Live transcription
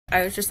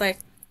I was just like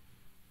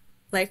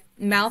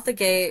mouth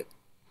agape,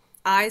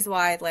 eyes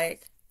wide,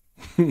 like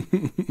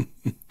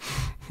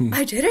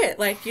I did it.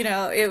 Like,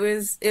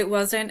 it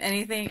wasn't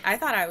anything. I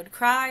thought I would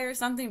cry or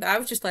something, but I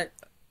was just like,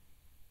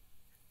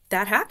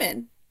 that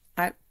happened.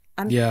 I,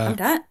 I'm Yeah.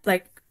 done.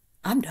 Like,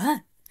 I'm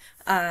done.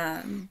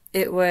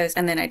 It was,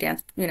 and then I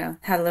danced,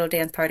 had a little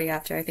dance party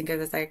after. I think it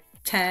was like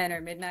 10 or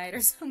midnight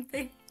or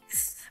something.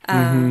 Hmm.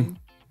 Um,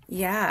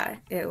 yeah,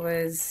 it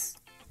was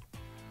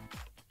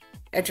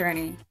a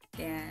journey.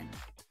 And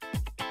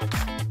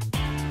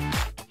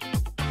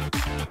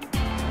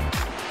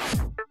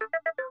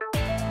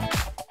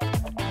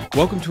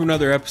Welcome to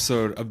another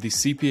episode of the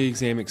CPA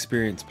Exam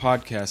Experience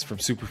podcast from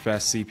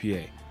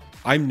SuperfastCPA.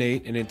 I'm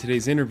Nate, and in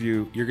today's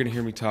interview, you're going to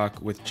hear me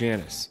talk with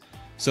Janice.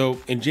 So,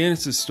 in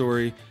Janice's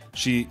story,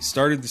 she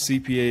started the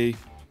CPA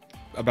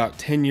about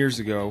 10 years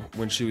ago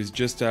when she was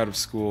just out of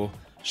school.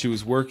 She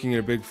was working at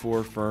a big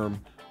four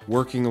firm,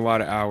 working a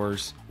lot of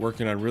hours,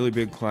 working on really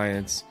big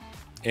clients,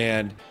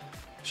 and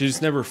she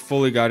just never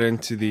fully got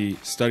into the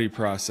study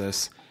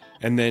process.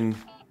 And then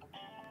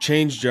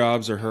changed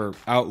jobs, or her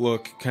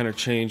outlook kind of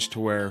changed to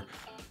where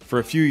for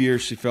a few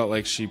years she felt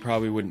like she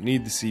probably wouldn't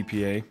need the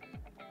CPA.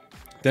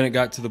 Then it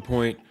got to the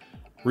point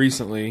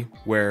recently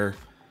where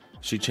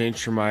she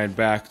changed her mind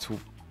back to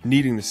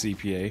needing the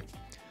CPA,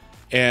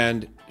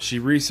 and she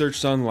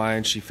researched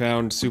online. She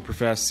found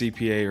Superfast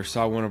CPA or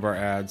saw one of our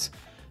ads.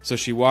 So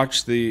she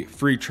watched the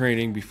free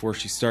training before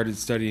she started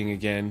studying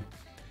again,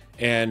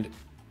 and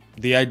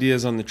the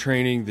ideas on the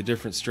training, the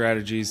different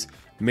strategies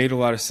made a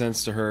lot of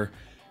sense to her.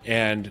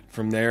 And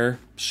from there,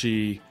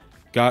 she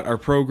got our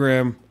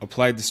program,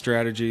 applied the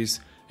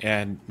strategies,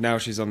 and now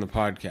she's on the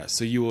podcast.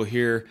 So you will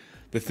hear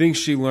the things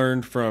she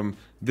learned from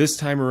this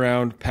time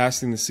around,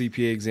 passing the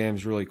CPA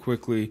exams really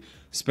quickly,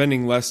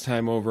 spending less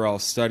time overall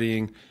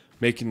studying,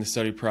 making the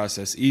study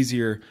process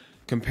easier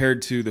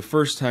compared to the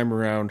first time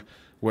around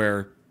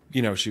where,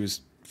 she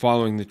was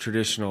following the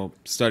traditional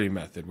study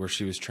method where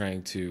she was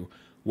trying to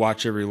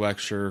watch every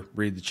lecture,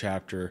 read the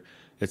chapter,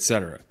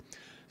 etc.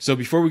 So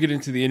before we get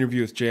into the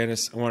interview with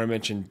Janice, I want to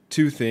mention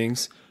two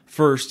things.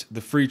 First, the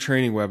free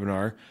training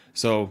webinar.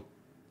 So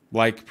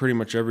like pretty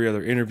much every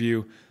other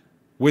interview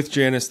with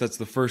Janice, that's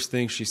the first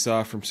thing she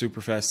saw from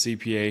Superfast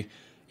CPA.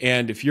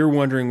 And if you're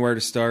wondering where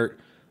to start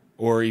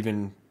or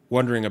even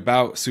wondering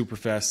about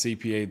Superfast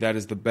CPA, that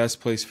is the best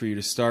place for you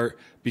to start,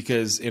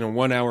 because in a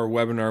 1-hour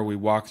webinar, we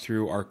walk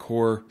through our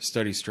core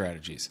study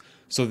strategies.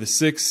 So the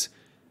 6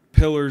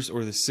 pillars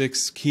or the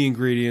 6 key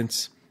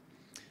ingredients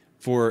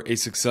for a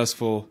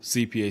successful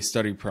CPA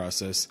study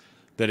process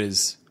that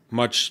is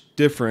much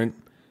different,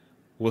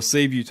 will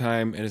save you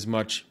time, and is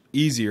much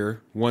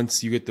easier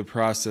once you get the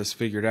process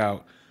figured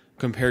out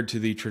compared to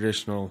the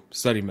traditional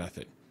study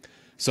method.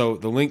 So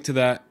the link to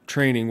that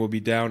training will be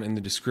down in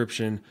the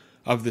description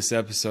of this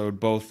episode,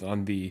 both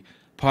on the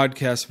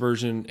podcast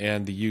version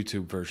and the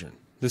YouTube version.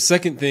 The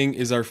second thing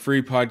is our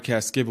free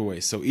podcast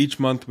giveaway. So each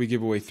month we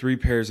give away 3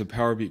 pairs of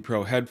Powerbeat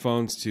Pro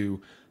headphones to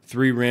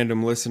 3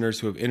 random listeners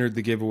who have entered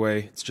the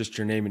giveaway. It's just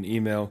your name and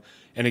email.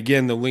 And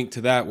again, the link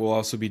to that will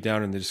also be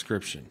down in the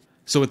description.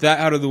 So with that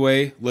out of the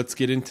way, let's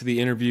get into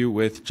the interview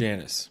with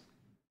Janice.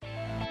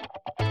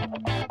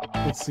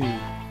 Let's see.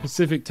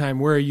 Pacific time,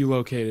 where are you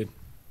located?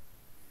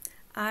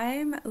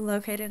 I'm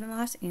located in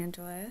Los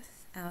Angeles,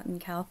 out in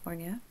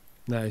California.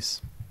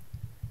 Nice.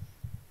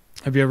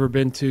 Have you ever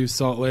been to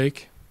Salt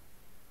Lake?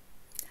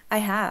 I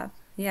have,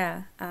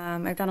 yeah.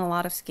 I've done a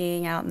lot of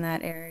skiing out in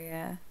that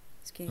area,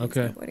 skiing and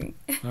Okay. snowboarding.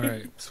 All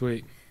right.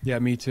 Sweet. Yeah,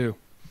 me too.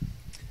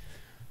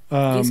 Do you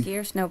Um, ski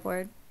or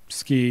snowboard?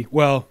 Ski.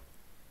 Well,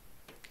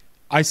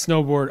 I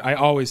snowboard. I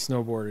always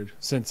snowboarded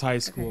since high Okay.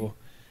 school.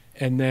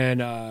 And then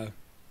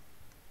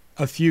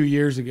a few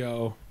years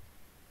ago,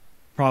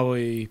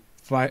 probably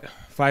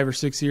five or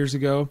 6 years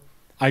ago,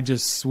 I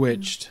just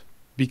switched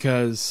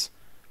because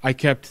I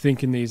kept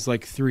thinking these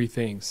like 3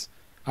 things.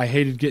 I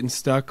hated getting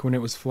stuck when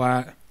it was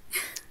flat.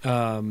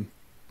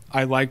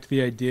 I liked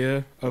the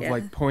idea of Yeah,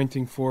 like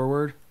pointing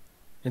forward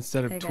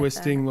instead I of get that.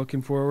 twisting,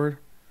 looking forward.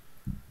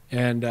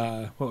 And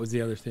what was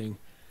the other thing?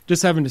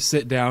 Just having to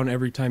sit down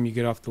every time you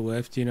get off the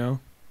lift,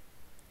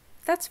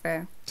 That's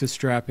fair. to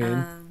strap in.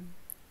 Um,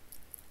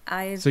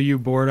 I, So you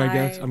bored, I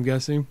guess, I, I'm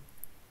guessing?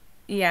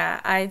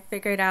 yeah, I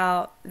figured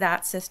out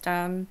that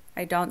system.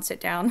 I don't sit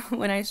down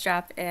when I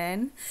strap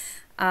in.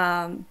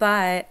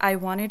 But I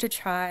wanted to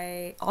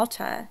try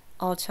Alta.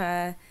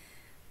 Alta,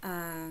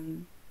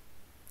 um,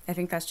 I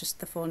think that's just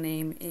the full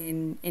name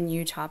in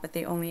Utah, but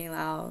they only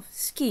allow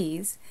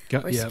skis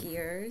or Yep.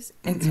 skiers.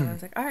 And so I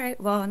was like, all right,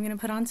 well, I'm going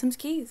to put on some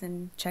skis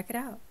and check it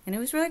out. And it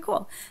was really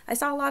cool. I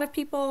saw a lot of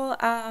people,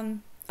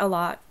 a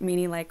lot,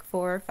 meaning like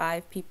 4 or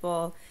 5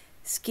 people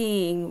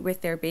skiing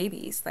with their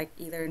babies, like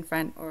either in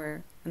front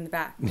or in the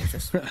back. It was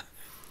just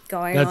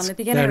going on the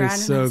beginning That is run.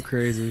 And I so was,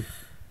 crazy.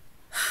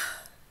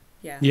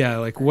 yeah, Yeah,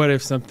 like but what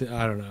if something,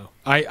 I don't know.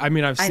 I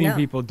mean, I've I seen know.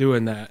 people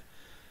doing that.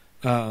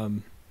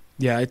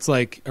 Yeah, it's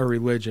like a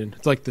religion.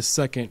 It's like the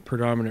second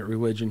predominant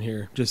religion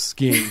here, just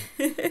skiing.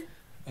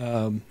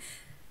 Um,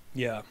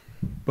 yeah,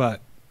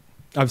 but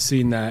I've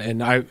seen that,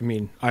 and I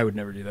mean, I would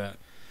never do that.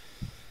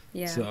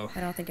 Yeah, So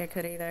I don't think I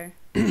could either.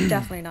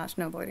 Definitely not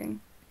snowboarding.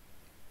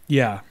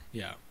 yeah,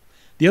 yeah.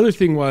 The other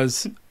thing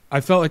was, I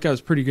felt like I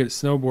was pretty good at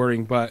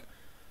snowboarding, but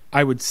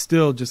I would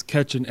still just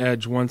catch an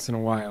edge once in a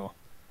while,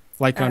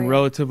 like Oh on yeah.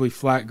 relatively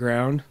flat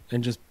ground,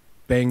 and just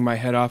bang my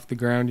head off the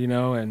ground, you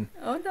know. And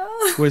Oh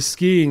no. with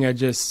skiing, I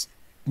just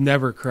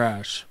never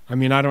crash. I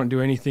mean, I don't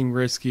do anything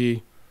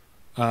risky.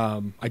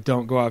 I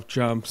don't go off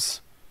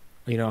jumps.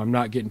 You know, I'm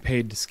not getting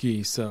paid to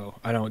ski, so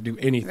I don't do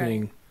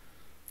anything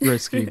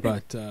risky.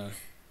 But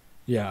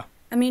yeah,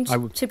 I mean, I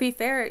would. to be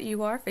fair,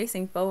 you are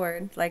facing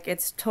forward. Like,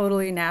 it's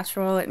totally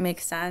natural. It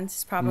makes sense.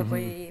 It's Hmm.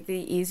 probably the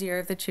easier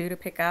of the two to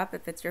pick up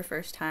if it's your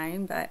first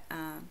time, but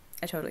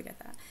I totally get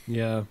that.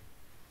 Yeah.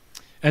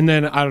 And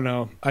then I don't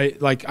know.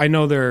 I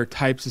know there are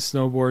types of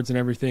snowboards and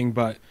everything,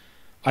 but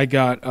I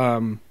got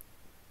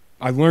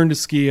I learned to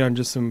ski on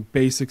just some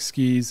basic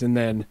skis, and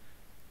then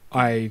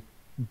I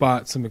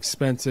bought some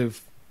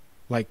expensive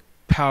like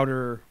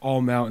powder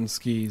all mountain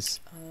skis,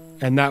 Oh,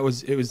 and it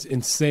was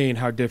insane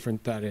how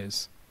different that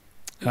is.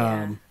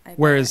 yeah, I bet.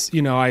 Whereas,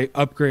 you know, I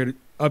upgraded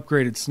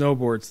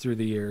snowboards through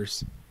the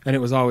years, and it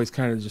was always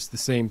kind of just the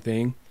same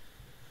thing.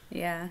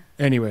 Yeah.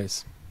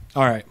 Anyways,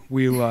 all right,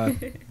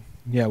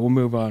 yeah, we'll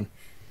move on.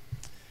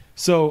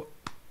 So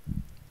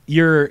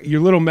your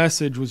little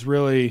message was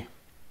really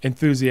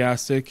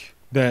enthusiastic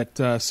that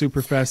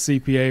Superfast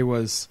CPA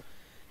was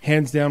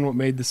hands down what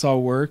made this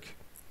all work.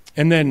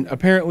 And then Mhm.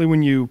 apparently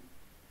when you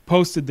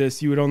posted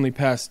this, you would only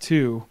pass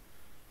two,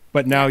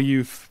 but now Yeah.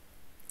 you've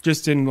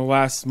just in the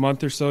last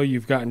month or so,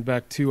 you've gotten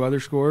back two other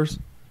scores.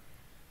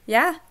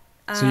 Yeah.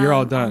 So you're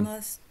all done.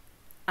 Almost.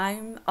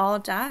 I'm all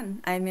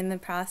done. I'm in the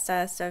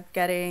process of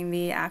getting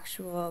the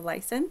actual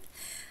license.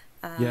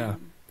 Yeah,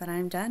 But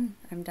I'm done.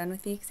 I'm done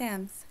with the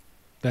exams.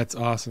 that's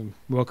awesome.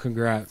 Well,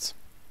 congrats.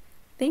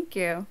 Thank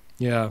you.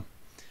 Yeah.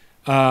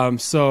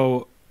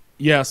 So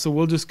yeah, so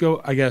we'll just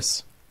go, I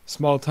guess,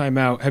 small time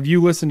out. Have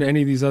you listened to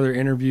any of these other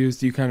interviews?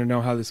 Do you kind of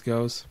know how this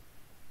goes?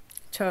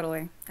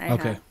 Totally. I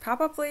Okay. have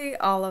probably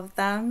all of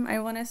them, I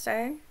want to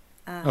say.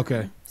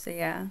 Okay. So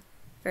yeah,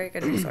 very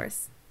good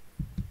resource.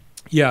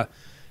 Yeah.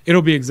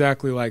 It'll be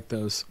exactly like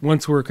those.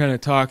 Once we're kind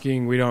of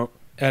talking, we don't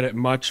edit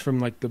much from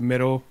like the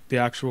middle, the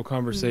actual Mm.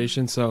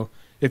 conversation. So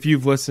if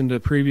you've listened to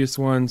previous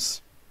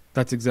ones,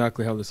 that's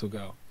exactly how this will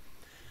go.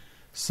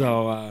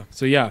 Okay.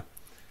 So yeah.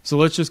 So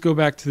let's just go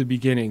back to the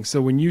beginning.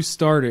 So when you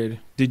started,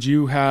 did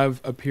you have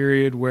a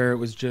period where it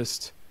was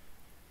just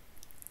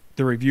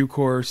the review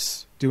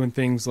course, doing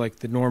things like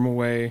the normal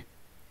way?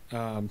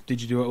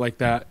 Did you do it like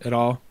that at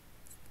all?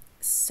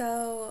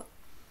 So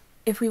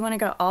if we want to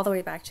go all the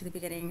way back to the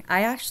beginning,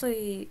 I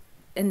actually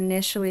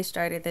initially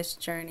started this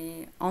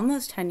journey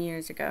almost 10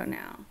 years ago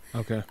now.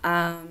 Okay.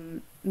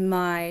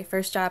 My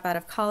first job out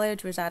of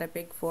college was at a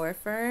big four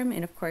firm,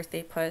 and of course,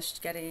 they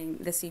pushed getting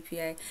the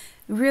CPA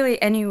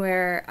really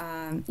anywhere.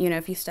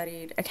 If you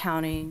studied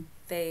accounting,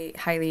 they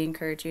highly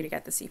encourage you to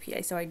get the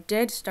CPA. So I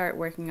did start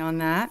working on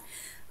that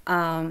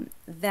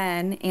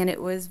then, and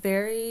it was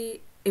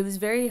very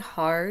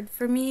hard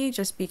for me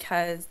just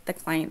because the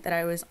client that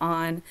I was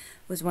on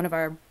was one of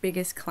our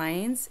biggest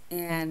clients,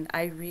 and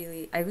I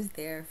was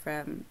there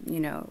from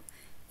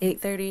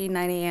 8:30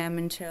 9 a.m.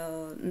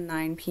 until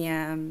 9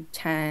 p.m.,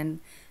 10,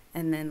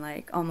 and then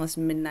like almost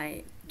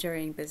midnight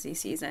during busy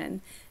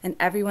season. And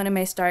everyone in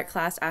my start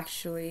class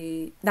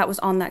actually that was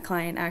on that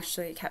client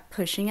actually kept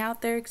pushing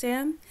out their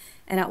exam.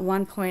 And at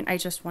one point I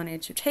just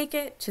wanted to take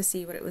it to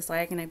see what it was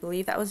like, and I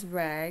believe that was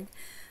reg.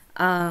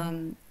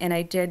 And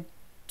I did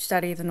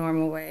study the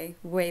normal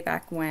way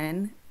back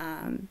when.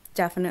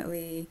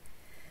 Definitely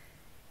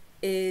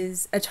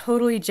is a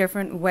totally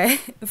different way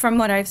from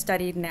what I've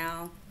studied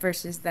now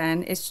versus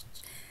then.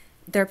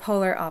 They're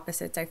polar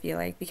opposites, I feel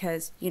like,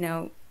 because,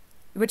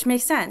 which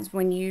makes sense.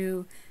 When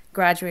you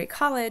graduate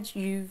college,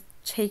 you've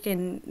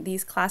taken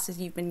these classes,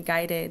 you've been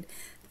guided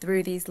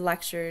through these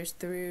lectures,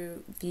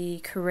 through the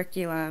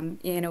curriculum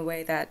in a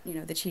way that,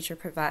 the teacher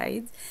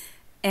provides.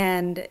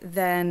 And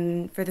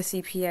then for the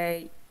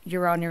CPA,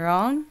 you're on your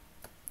own.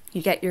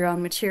 You get your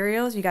own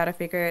materials. You got to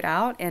figure it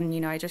out.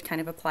 And I just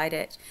kind of applied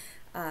it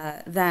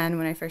then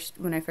when I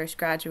first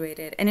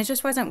graduated, and it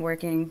just wasn't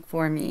working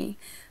for me.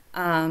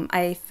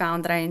 I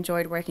found that I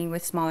enjoyed working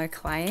with smaller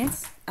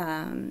clients,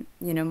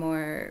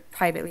 more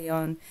privately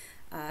owned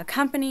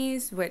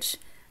companies, which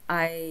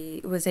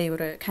I was able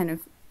to kind of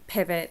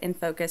pivot and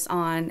focus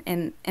on.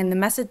 And the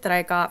message that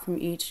I got from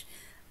each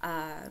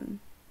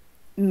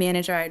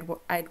manager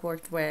I'd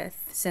worked with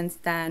since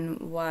then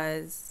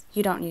was,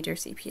 you don't need your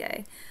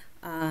CPA.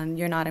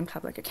 You're not in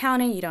public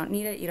accounting. You don't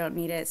need it. You don't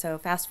need it. So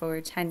fast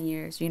forward 10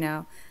 years,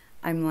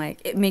 I'm like,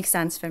 it makes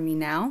sense for me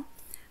now.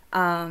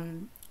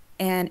 And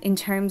in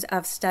terms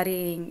of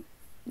studying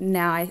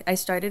now, I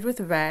started with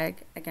reg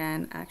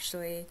again,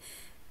 actually.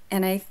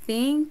 And I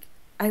think,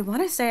 I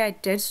want to say I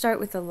did start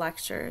with the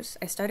lectures.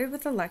 I started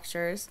with the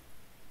lectures.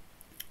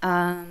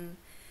 Um,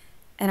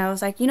 and I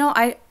was like,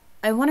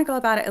 I want to go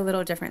about it a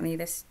little differently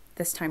this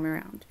time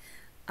around.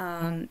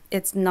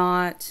 It's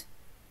not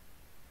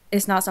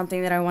it's not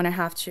something that I want to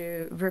have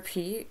to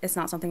repeat. It's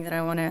not something that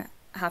I want to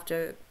have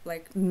to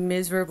like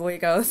miserably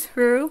go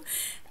through.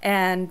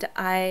 And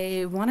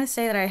I want to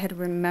say that I had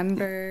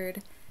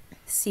remembered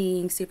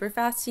seeing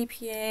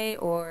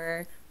SuperfastCPA,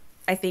 or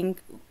I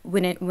think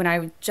when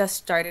I just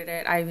started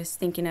it, I was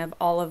thinking of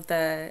all of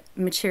the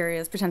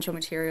potential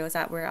materials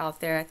that were out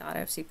there. I thought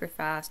of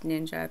Superfast,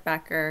 Ninja,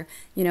 Becker,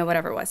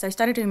 whatever it was. So I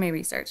started doing my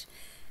research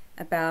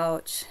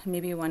about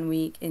maybe 1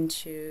 week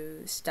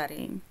into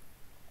studying.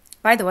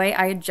 By the way,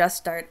 I had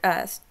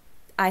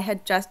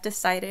just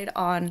decided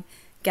on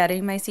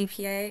getting my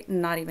CPA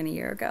not even a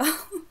year ago.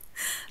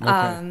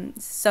 Okay.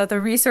 So the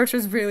research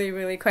was really,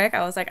 really quick.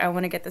 I was like, I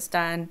want to get this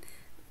done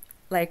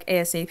like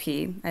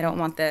ASAP. I don't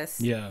want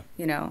this, Yeah.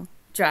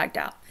 dragged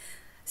out.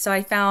 So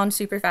I found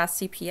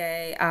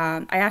SuperfastCPA.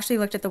 I actually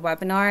looked at the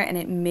webinar and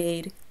it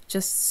made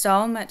just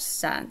so much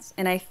sense.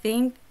 And I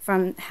think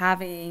from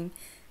having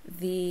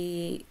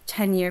the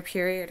 10-year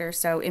period or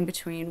so in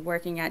between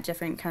working at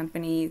different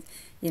companies,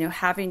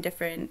 having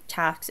different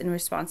tasks and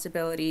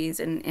responsibilities,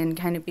 and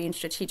kind of being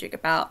strategic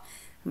about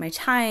my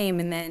time,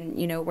 and then,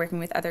 working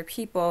with other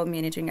people,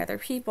 managing other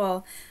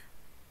people,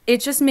 it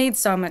just made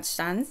so much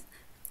sense.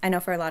 I know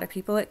for a lot of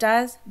people it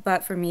does,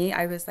 but for me,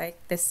 I was like,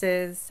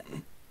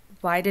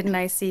 why didn't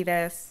I see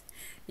this?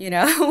 When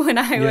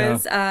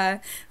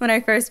when I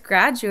first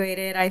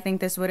graduated, I think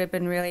this would have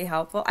been really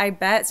helpful. I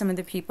bet some of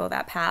the people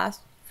that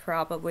passed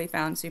probably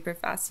found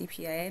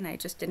SuperfastCPA, and I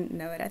just didn't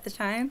know it at the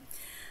time.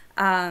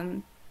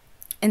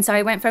 And so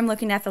I went from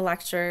looking at the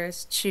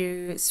lectures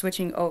to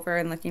switching over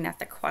and looking at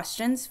the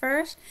questions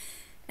first.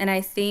 And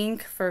I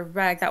think for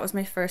reg, that was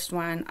my first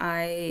one.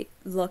 I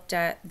looked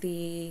at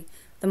the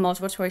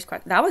multiple choice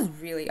question. That was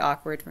really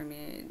awkward for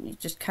me.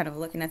 Just kind of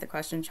looking at the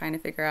question, trying to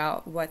figure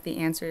out what the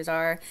answers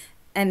are.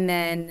 And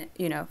then,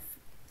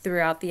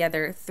 throughout the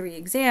other 3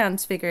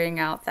 exams, figuring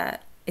out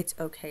that it's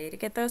okay to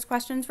get those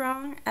questions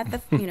wrong at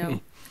the,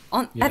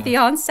 at the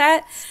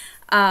onset.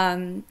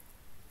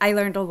 I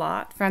learned a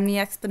lot from the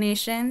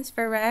explanations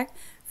for reg.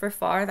 For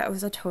FAR, that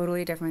was a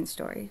totally different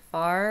story.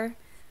 FAR,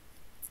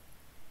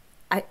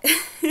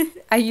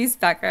 I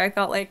used Becker. I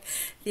felt like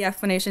the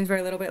explanations were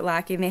a little bit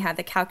lacking. They had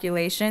the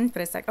calculations,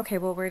 but it's like, okay,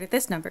 well, where did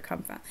this number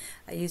come from?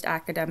 I used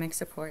academic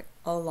support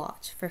a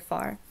lot for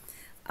FAR.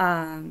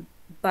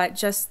 But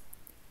just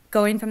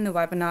going from the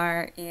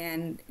webinar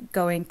and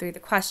going through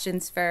the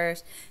questions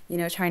first,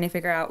 trying to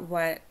figure out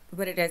what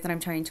it is that I'm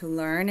trying to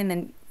learn, and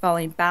then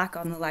falling back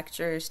on the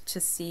lectures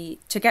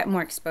to get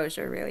more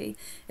exposure, really.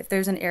 If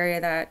there's an area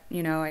that,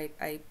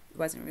 I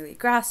wasn't really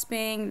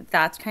grasping,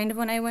 that's kind of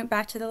when I went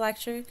back to the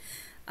lecture.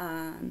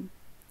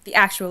 The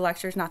actual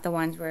lectures, not the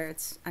ones where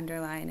it's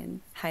underline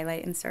and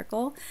highlight and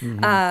circle.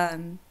 Mm-hmm.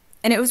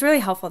 And it was really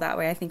helpful that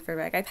way, I think, for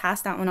reg. I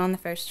passed that one on the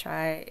first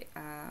try.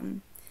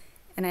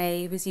 And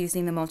I was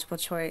using the multiple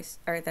choice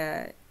or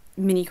the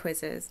mini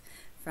quizzes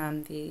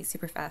from the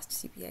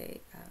SuperfastCPA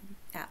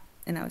app,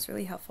 and that was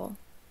really helpful.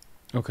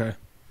 Okay.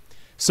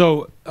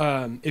 So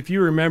if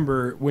you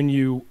remember when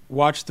you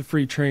watched the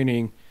free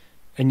training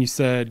and you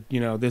said,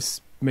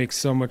 this makes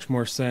so much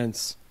more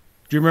sense,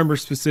 do you remember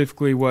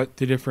specifically what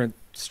the different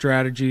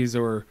strategies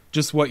or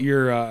just what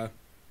your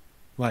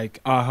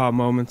aha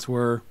moments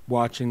were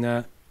watching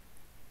that?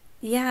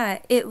 Yeah,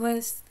 it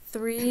was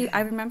 3.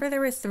 I remember there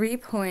were 3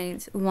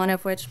 points, one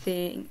of which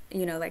being,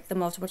 like the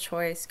multiple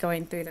choice,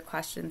 going through the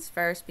questions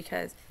first,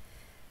 because,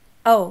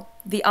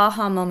 the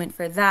aha moment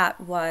for that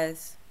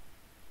was,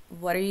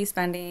 what are you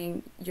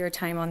spending your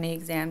time on the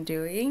exam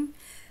doing?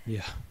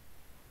 Yeah.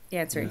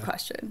 Answering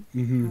question.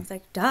 Mm-hmm. I was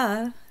like,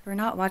 duh, we're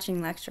not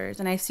watching lectures.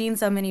 And I've seen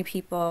so many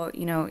people,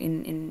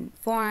 in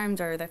forums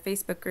or the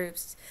Facebook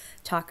groups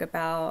talk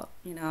about,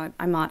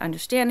 I'm not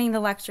understanding the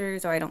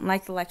lectures, or I don't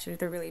like the lectures,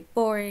 they're really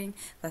boring.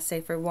 Let's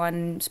say for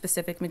one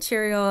specific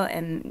material,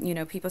 and,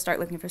 people start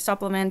looking for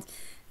supplements.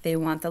 They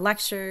want the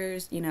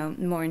lectures,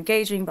 more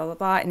engaging, blah, blah,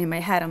 blah. And in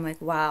my head, I'm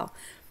like, wow,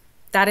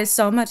 that is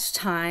so much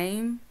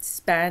time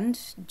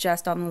spent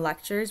just on the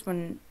lectures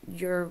when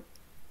you're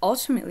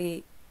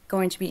ultimately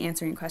going to be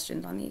answering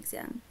questions on the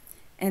exam.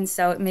 And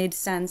so it made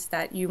sense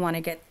that you want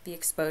to get the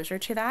exposure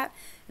to that.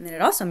 And then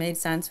it also made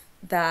sense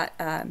that,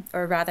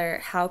 or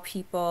rather how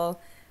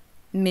people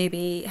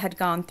maybe had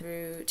gone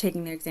through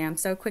taking their exam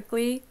so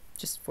quickly,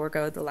 just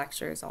forego the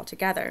lectures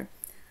altogether.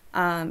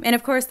 And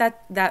of course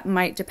that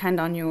might depend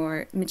on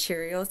your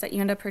materials that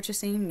you end up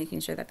purchasing,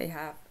 making sure that they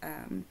have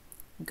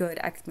good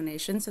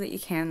explanations so that you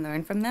can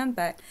learn from them.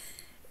 But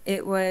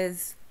it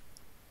was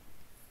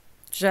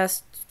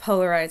just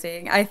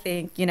polarizing, I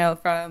think,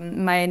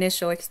 from my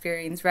initial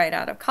experience right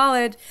out of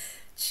college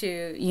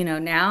to,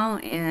 now.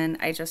 And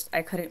I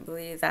couldn't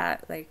believe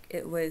that, like,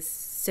 it was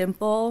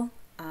simple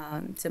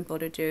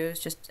to do. It's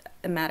just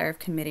a matter of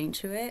committing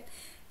to it.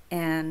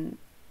 And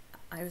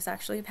I was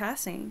actually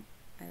passing.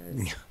 I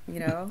was,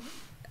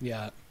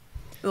 Yeah.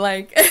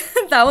 Like,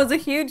 that was a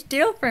huge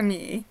deal for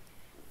me.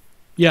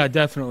 Yeah,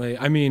 definitely.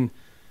 I mean,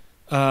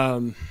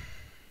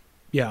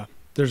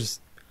 there's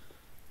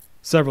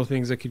several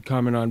things I could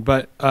comment on,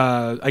 but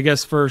I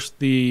guess first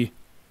that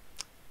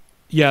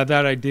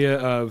idea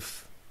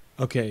of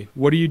okay,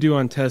 what do you do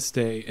on test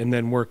day, and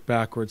then work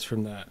backwards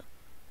from that.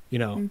 You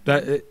know,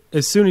 Mm-hmm.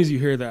 as soon as you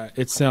hear that,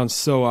 it sounds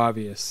so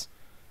obvious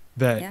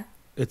that Yeah.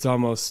 it's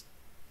almost,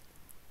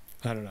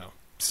 I don't know,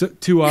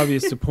 too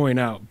obvious to point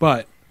out.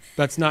 But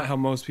that's not how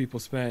most people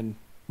spend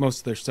most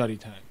of their study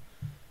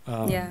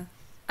time. Yeah.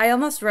 I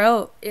almost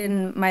wrote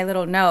in my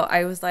little note,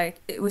 I was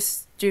like, it was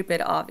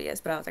stupid obvious,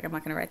 but I was like, I'm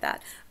not going to write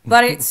that.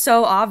 But it's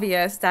so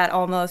obvious that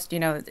almost,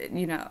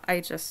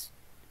 I just,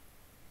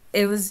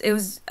 it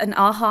was an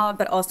aha,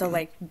 but also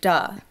like,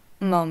 duh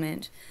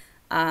moment.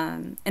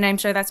 And I'm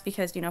sure that's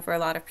because, for a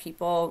lot of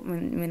people,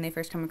 when they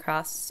first come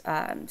across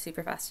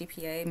SuperfastCPA,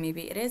 CPA,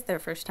 maybe it is their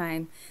first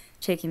time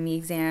taking the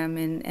exam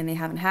and they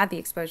haven't had the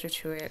exposure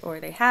to it,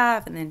 or they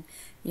have. And then,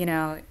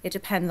 it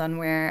depends on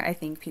where I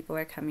think people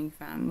are coming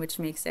from, which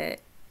makes it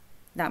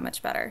that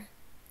much better.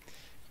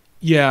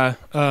 Yeah.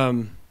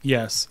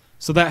 Yes.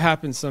 So that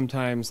happens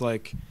sometimes.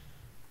 Like,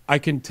 I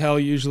can tell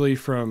usually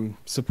from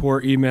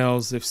support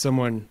emails if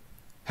someone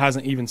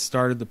hasn't even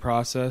started the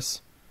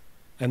process,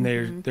 and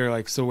Hmm. they're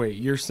like, so wait,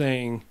 you're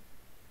saying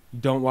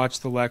don't watch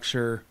the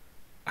lecture?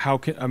 How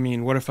can, I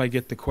mean, what if I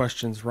get the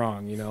questions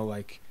wrong?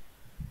 Like,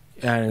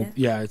 and Yeah.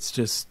 yeah, it's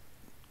just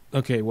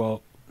okay.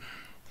 Well,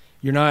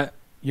 you're not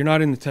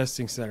in the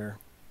testing center,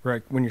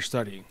 right? When you're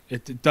studying,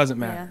 it doesn't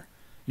Yeah. matter.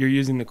 You're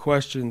using the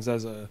questions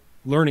as a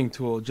learning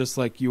tool, just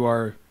like you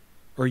are,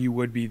 or you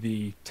would be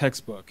the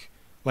textbook.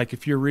 Like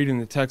if you're reading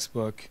the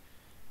textbook,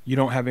 you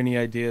don't have any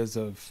ideas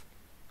of,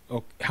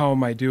 oh, how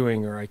am I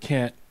doing, or I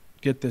can't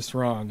get this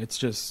wrong. It's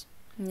just,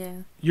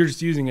 Yeah. you're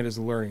just using it as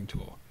a learning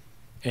tool,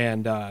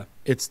 and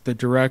it's the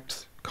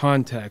direct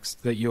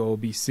context that you'll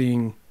be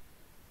seeing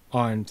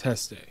on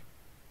test day.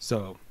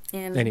 So,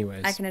 And I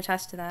anyways, can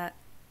attest to that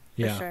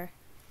for yeah. sure.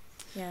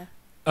 Yeah.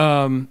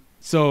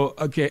 So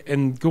okay,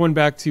 and going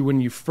back to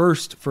when you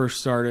first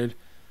started,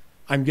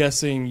 I'm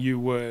guessing you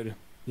would,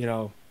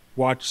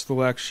 watch the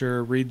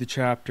lecture, read the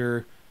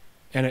chapter,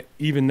 and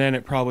even then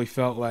it probably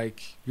felt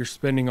like you're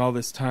spending all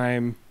this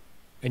time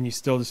and you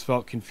still just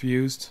felt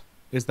confused.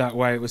 Is that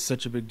why it was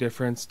such a big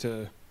difference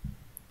to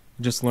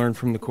just learn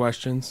from the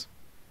questions?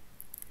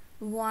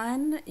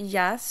 One,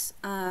 yes.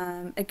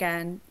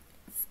 Again,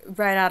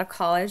 right out of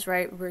college,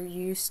 right, we're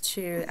used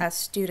to, as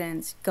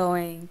students,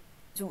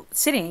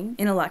 sitting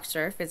in a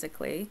lecture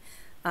physically,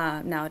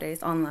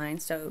 nowadays online.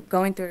 So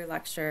going through a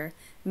lecture,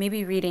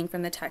 maybe reading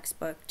from the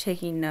textbook,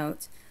 taking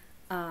notes,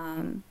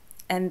 um,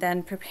 and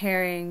then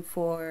preparing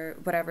for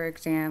whatever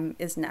exam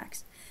is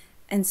next.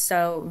 And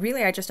so,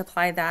 really, I just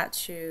applied that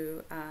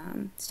to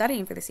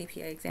studying for the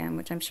CPA exam,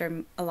 which I'm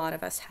sure a lot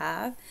of us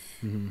have.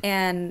 Mm-hmm.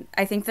 And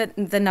I think that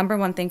the number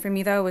one thing for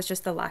me, though, was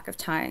just the lack of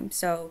time.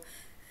 So,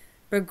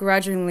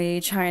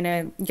 begrudgingly trying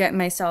to get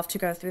myself to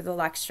go through the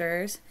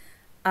lectures,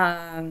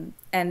 and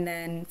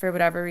then for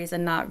whatever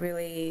reason, not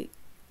really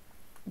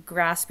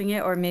grasping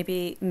it, or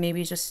maybe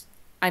just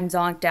I'm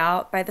zonked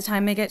out by the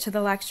time I get to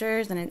the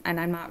lectures, and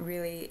I'm not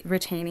really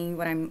retaining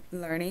what I'm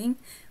learning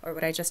or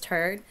what I just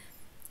heard.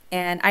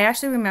 And I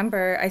actually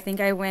remember, I think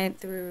I went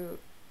through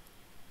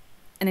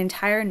an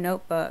entire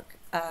notebook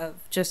of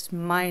just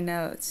my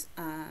notes.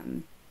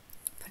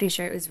 Pretty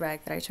sure it was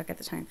reg that I took at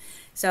the time.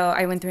 So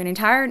I went through an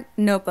entire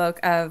notebook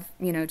of,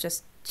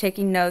 just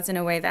taking notes in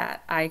a way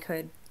that I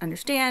could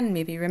understand,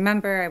 maybe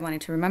remember. I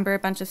wanted to remember a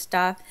bunch of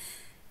stuff.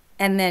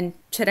 And then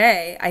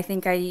today, I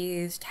think I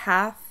used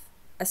half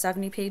a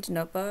 70-page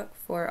notebook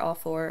for all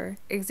four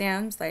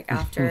exams, like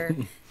after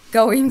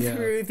going Yeah.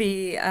 through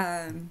the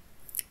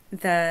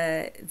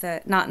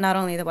not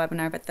only the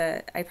webinar, but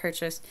I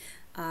purchased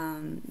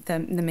the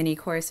mini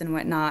course and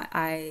whatnot.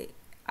 I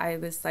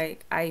was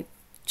like, I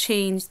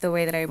changed the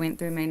way that I went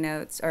through my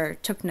notes, or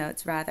took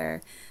notes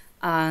rather,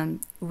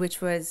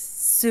 which was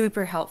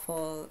super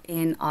helpful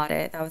in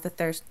audit. That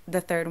was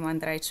the third one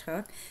that I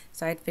took,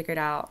 so I'd figured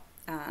out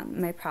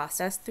my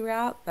process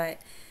throughout.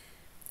 But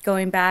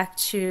going back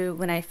to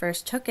when I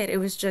first took it, it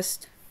was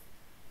just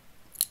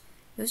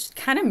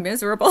kind of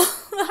miserable.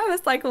 I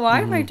was like,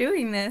 why am I Mm-hmm.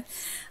 doing this?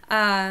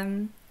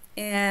 Um,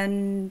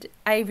 and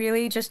I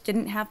really just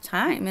didn't have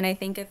time. And I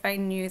think if I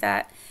knew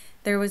that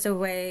there was a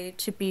way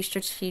to be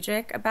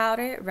strategic about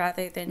it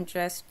rather than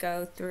just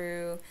go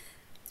through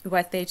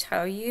what they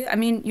tell you, I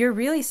mean, you're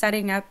really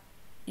setting up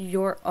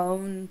your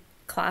own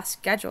class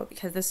schedule,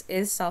 because this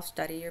is self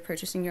study. You're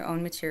purchasing your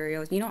own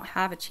materials. You don't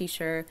have a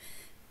teacher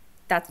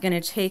that's going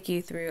to take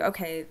you through,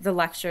 okay, the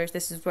lectures,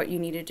 this is what you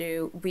need to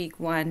do week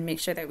one, make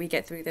sure that we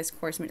get through this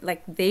course.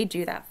 Like, they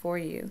do that for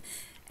you.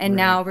 And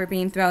Right. now we're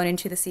being thrown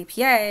into the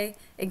CPA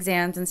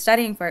exams and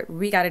studying for it.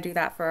 We got to do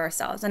that for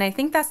ourselves. And I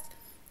think that's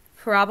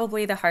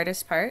probably the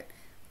hardest part.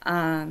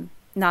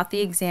 Not the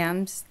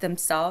exams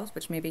themselves,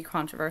 which may be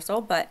controversial,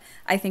 but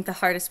I think the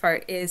hardest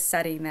part is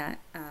setting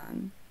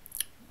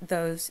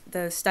those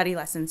study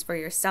lessons for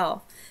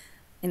yourself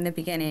in the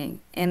beginning,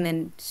 and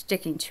then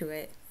sticking to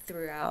it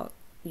throughout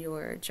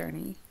your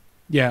journey.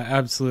 Yeah,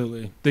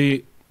 absolutely.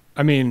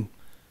 I mean,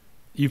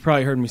 you've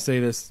probably heard me say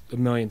this a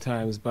million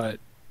times, but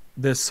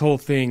this whole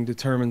thing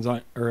determines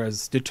on, or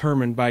is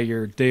determined by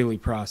your daily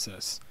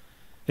process.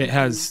 It Mm-hmm.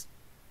 has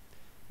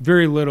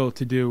very little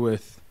to do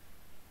with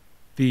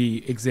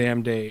the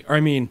exam day. Or I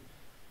mean,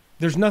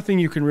 there's nothing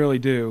you can really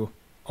do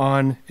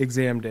on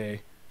exam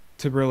day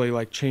to really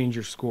like change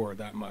your score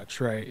that much,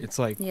 right? It's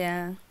like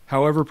Yeah.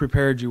 however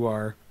prepared you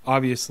are,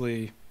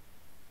 obviously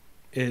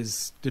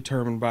is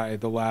determined by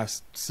the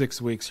last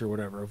 6 weeks or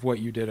whatever of what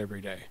you did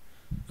every day.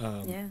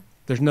 Yeah.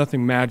 There's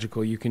nothing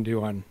magical you can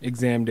do on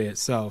exam day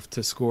itself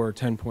to score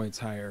 10 points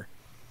higher.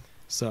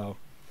 So,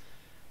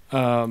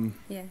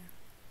 Yeah.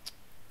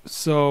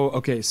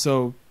 okay,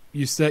 so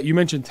you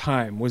mentioned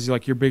time was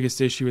like your biggest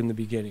issue in the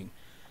beginning.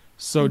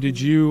 So did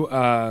Mm-hmm. you,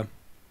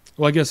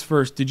 well, I guess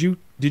first, did you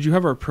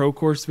have our pro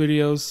course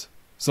videos?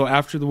 So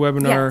after the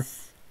webinar,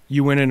 Yes.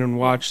 you went in and Yeah.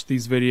 watched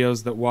these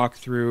videos that walk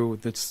through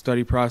the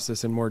study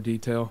process in more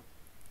detail?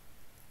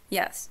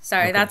 Yes.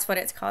 Sorry, Okay. that's what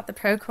it's called. The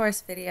pro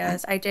course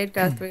videos. I did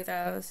go through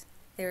those.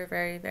 They were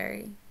very,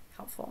 very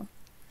helpful.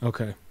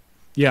 Okay.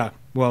 Yeah.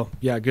 Well,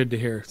 yeah, good to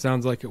hear.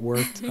 Sounds like it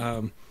worked.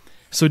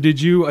 So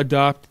did you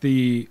adopt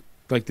the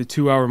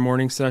 2-hour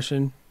morning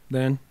session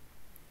then?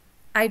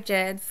 I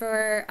did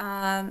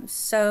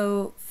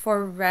so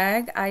for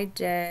reg I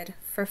did.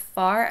 For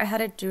FAR I had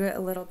to do it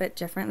a little bit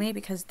differently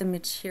because the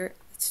material,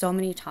 so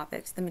many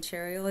topics, the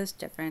material is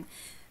different.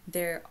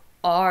 There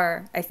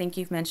are, I think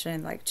you've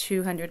mentioned like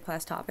 200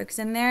 plus topics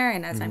in there,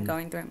 and as I'm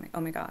going through I'm like,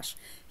 oh my gosh,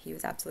 he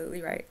was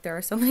absolutely right. There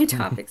are so many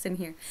topics in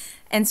here.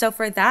 And so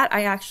for that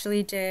I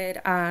actually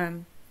did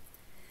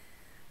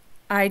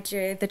I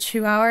did the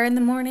 2 hour in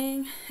the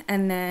morning,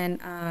 and then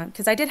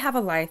because I did have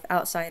a life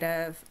outside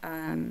of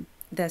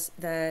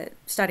the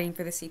studying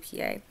for the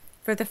CPA.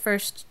 For the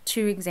first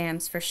two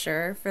exams, for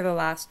sure. For the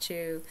last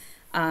two,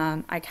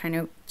 I kind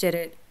of did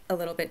it a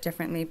little bit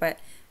differently. But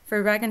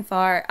for Reg and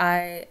FAR,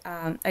 I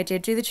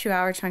did do the 2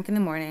 hour chunk in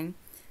the morning.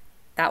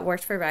 That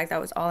worked for Reg.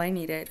 That was all I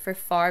needed. For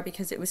FAR,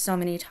 because it was so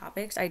many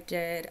topics, I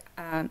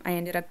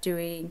ended up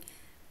doing.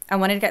 I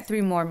wanted to get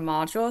through more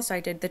modules, so I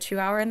did the 2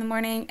 hour in the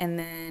morning, and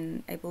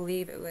then I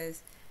believe it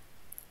was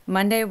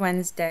Monday,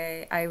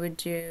 Wednesday, I would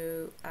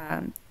do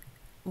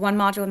one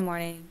module in the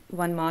morning,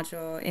 one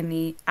module in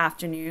the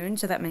afternoon,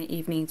 so that my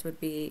evenings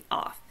would be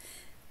off.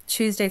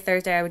 Tuesday,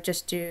 Thursday, I would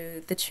just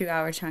do the 2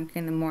 hour chunk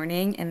in the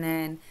morning, and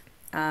then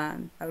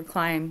I would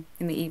climb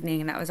in the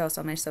evening, and that was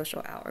also my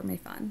social hour, my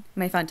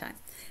fun time.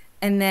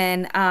 And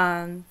then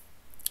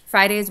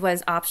Fridays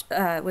was up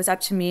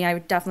to me. I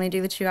would definitely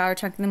do the 2 hour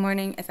chunk in the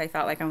morning. If I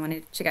felt like I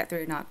wanted to get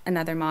through not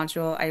another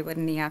module, I would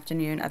in the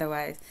afternoon.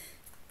 Otherwise,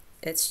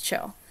 it's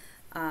chill.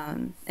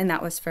 And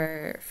that was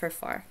for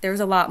FAR. There was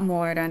a lot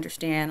more to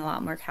understand, a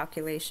lot more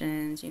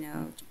calculations,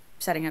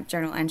 setting up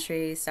journal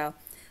entries. So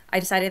I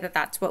decided that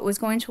that's what was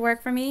going to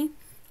work for me.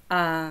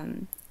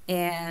 And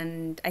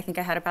I think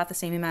I had about the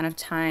same amount of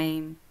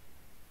time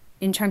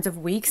in terms of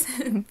weeks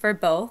for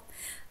both.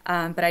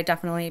 But I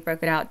definitely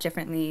broke it out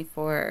differently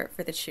for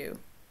the two.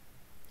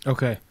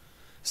 Okay.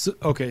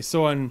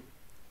 So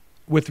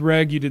with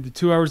Reg, you did the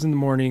 2 hours in the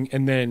morning,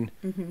 and then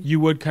you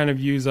would kind of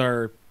use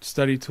our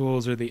study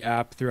tools or the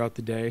app throughout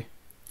the day?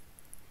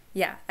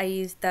 Yeah, I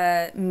used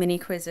the mini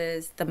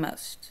quizzes the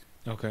most.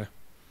 Okay.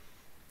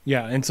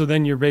 Yeah, and so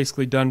then you're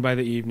basically done by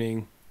the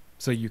evening,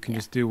 so you can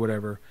just do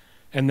whatever.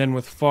 And then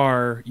with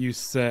FAR, you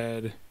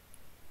said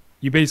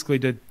you basically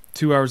did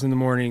 2 hours in the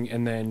morning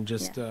and then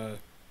just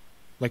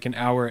like an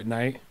hour at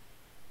night?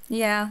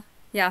 Yeah,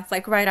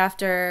 like right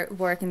after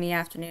work in the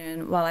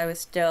afternoon while I was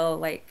still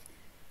like,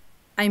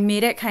 I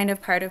made it kind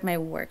of part of my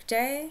work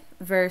day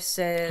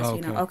versus,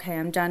 okay,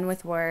 I'm done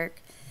with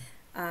work.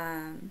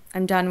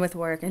 I'm done with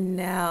work and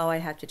now I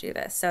have to do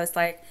this. So it's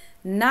like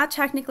not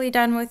technically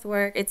done with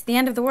work. It's the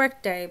end of the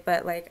work day,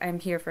 but like I'm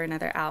here for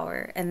another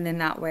hour. And then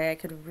that way I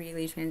could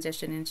really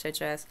transition into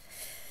just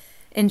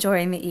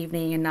enjoying the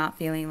evening and not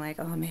feeling like,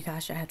 oh my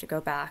gosh, I have to go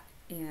back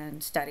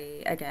and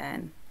study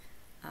again.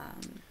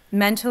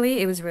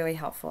 Mentally, it was really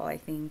helpful. I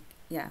think,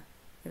 it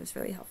was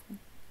really helpful.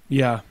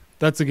 Yeah,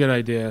 that's a good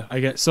idea.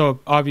 So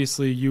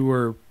obviously you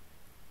were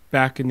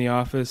back in the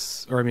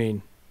office, or I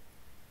mean,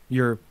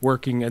 you're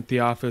working at the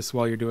office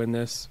while you're doing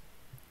this?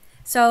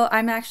 So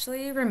I'm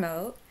actually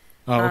remote.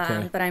 Oh,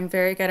 okay. But I'm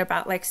very good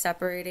about like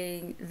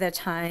separating the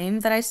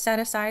time that I set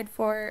aside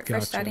for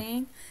Gotcha.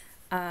 studying,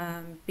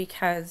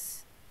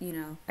 because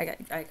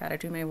I gotta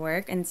do my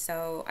work, and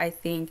so I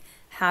think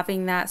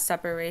having that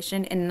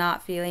separation and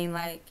not feeling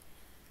like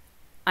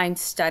I'm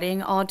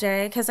studying all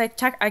day, because I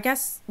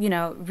guess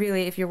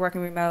really if you're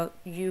working remote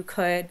you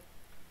could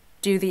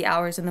do the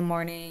hours in the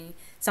morning,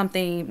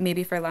 something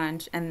maybe for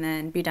lunch, and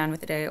then be done with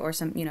the day, or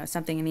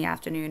something in the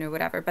afternoon or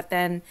whatever. But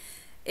then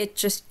it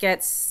just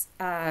gets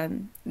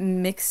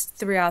mixed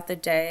throughout the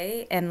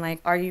day, and like,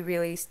 are you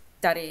really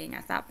studying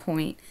at that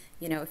point?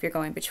 If you're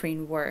going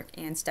between work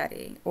and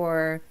studying,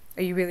 or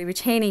are you really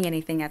retaining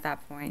anything at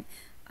that point?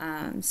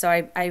 So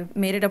I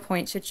made it a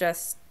point to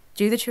just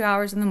do the 2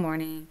 hours in the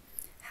morning,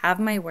 have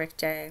my work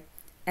day,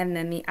 and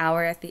then the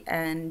hour at the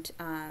end,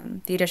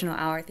 the additional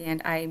hour at the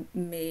end, I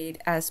made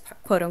as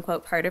quote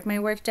unquote part of my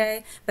work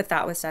day, but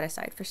that was set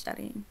aside for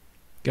studying.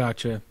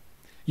 Gotcha.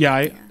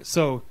 Yeah.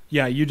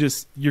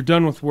 You're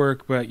done with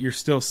work, but you're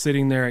still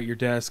sitting there at your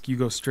desk. You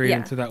go straight Yeah.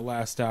 into that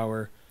last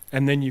hour,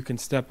 and then you can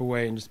step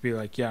away and just be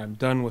like, yeah, I'm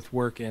done with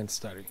work and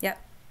study. Yep.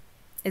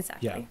 Yeah,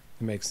 Exactly.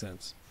 it makes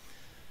sense.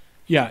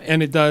 Yeah,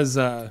 and it does,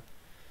 like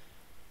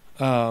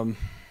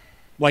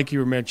you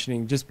were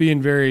mentioning, just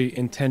being very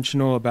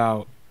intentional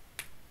about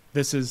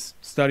this is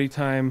study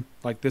time,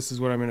 like this is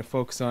what I'm going to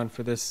focus on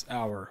for this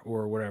hour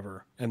or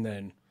whatever, and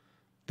then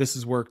this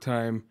is work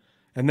time.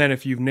 And then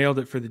if you've nailed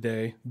it for the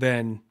day,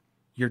 then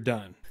you're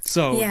done.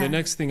 So the Yeah.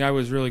 next thing I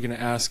was really going to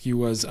ask you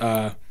was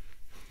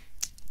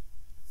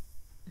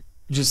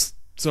just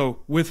so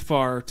with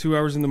FAR, 2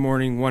 hours in the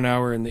morning, 1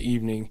 hour in the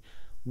evening,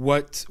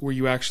 what were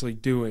you actually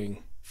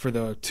doing for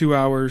the 2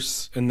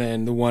 hours and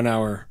then the 1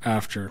 hour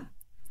after?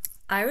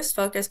 I was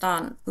focused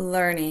on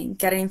learning,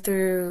 getting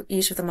through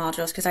each of the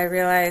modules because I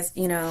realized,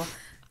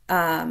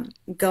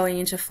 going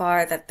into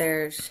FAR that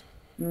there's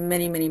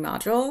many, many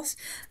modules.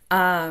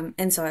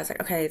 And so I was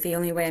like, okay, the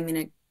only way I'm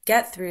going to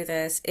get through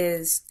this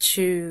is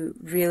to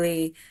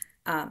really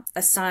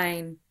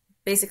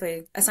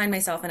basically assign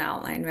myself an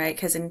outline, right?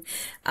 Because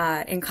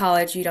in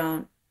college, you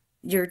don't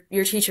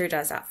your teacher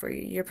does that for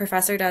you. Your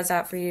professor does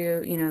that for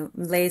you,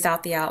 lays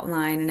out the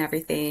outline and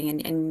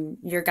everything, and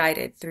you're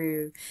guided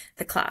through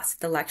the class,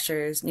 the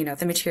lectures,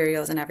 the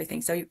materials and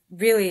everything. So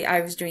really,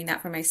 I was doing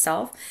that for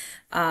myself,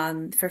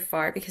 for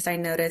FAR because I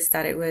noticed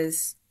that it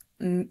was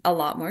a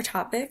lot more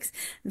topics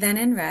than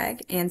in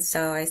reg. And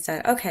so I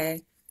said,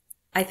 okay,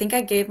 I think I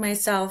gave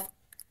myself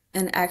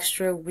an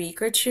extra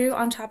week or two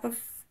on top of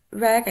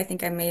reg. I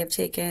think I may have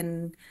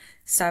taken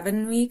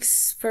 7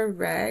 weeks for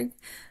reg.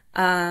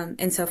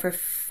 And so for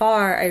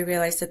FAR, I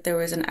realized that there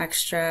was an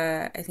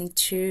extra, I think,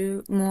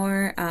 two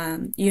more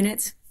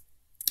units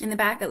in the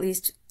back, at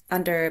least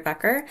under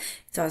Becker.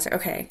 So I was like,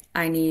 okay,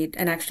 I need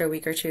an extra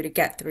week or two to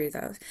get through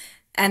those.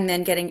 And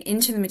then getting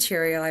into the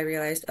material, I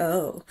realized,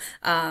 there's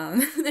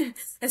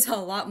a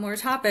lot more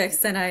topics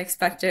than I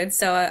expected.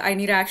 So I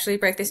need to actually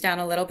break this down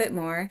a little bit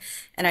more.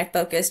 And I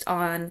focused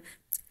on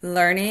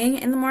learning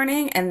in the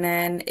morning. And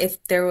then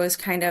if there was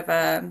kind of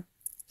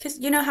because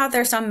you know how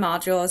there's some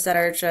modules that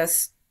are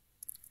just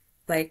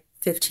like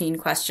 15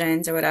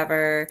 questions or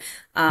whatever,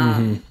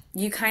 Mm-hmm.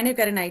 you kind of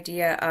get an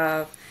idea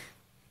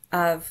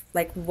of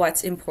like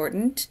what's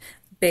important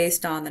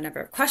based on the number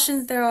of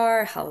questions there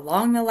are, how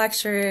long the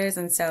lecture is.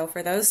 And so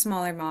for those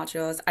smaller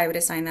modules, I would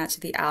assign that to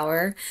the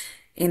hour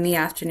in the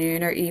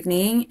afternoon or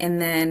evening.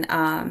 And then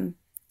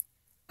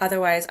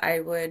otherwise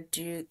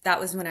that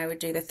was when I would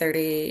do the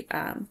 30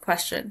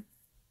 question.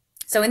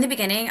 So in the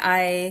beginning,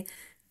 I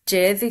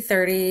did the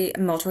 30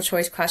 multiple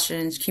choice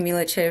questions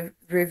cumulative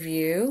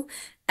review.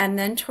 And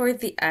then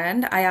toward the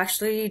end, I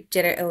actually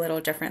did it a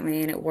little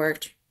differently and it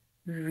worked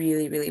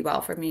really, really well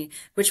for me,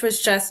 which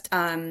was just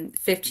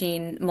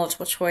 15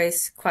 multiple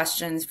choice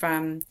questions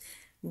from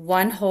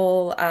one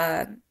whole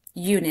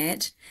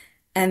unit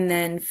and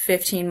then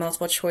 15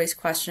 multiple choice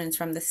questions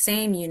from the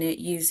same unit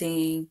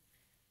using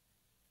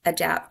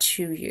adapt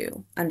to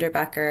you under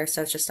Becker.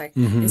 So it's just like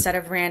Mm-hmm. instead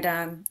of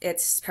random,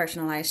 it's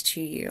personalized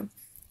to you.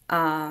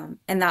 And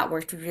that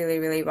worked really,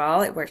 really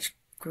well. It worked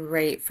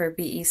great for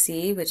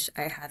BEC, which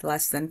I had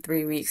less than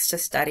 3 weeks to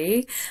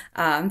study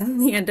at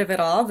the end of it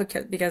all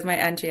because my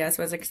NGS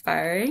was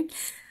expiring.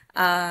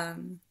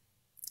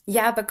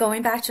 Yeah, but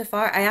going back to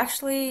FAR, I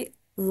actually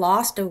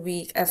lost a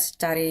week of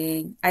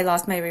studying. I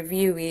lost my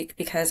review week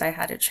because I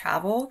had to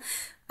travel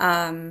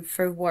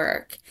for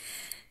work.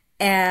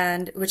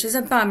 And which is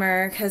a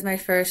bummer because my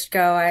first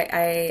go,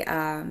 I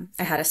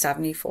had a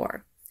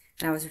 74.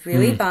 And I was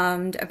really Mm.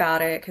 bummed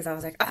about it because I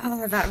was like,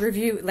 oh, that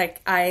review,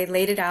 like I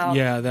laid it out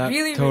Yeah, that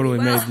really, really totally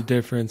made well. the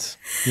difference.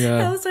 I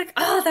Yeah. was like,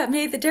 oh, that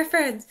made the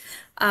difference.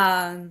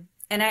 And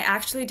I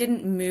actually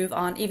didn't move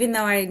on, even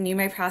though I knew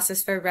my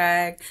process for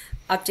reg,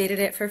 updated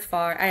it for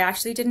FAR, I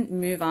actually didn't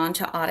move on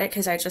to audit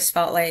because I just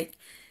felt like,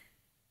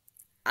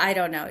 I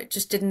don't know, it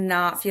just did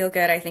not feel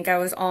good. I think I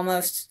was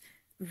almost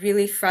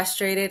really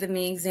frustrated in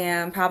the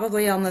exam,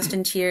 probably almost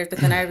in tears, but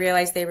then I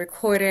realized they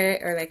record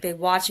it or like they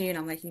watch you and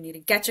I'm like, you need to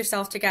get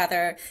yourself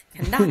together.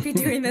 Cannot be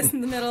doing this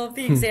in the middle of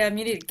the exam.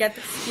 You need to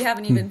you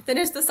haven't even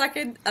finished the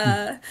second,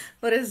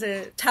 what is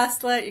it,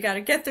 testlet. You got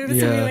to get through the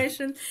Yeah.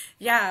 simulation.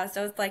 Yeah.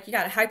 So it's like, you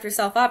got to hype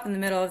yourself up in the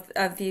middle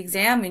of the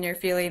exam when you're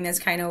feeling this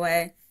kind of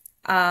way.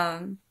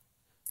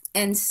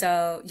 And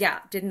so, yeah,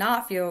 did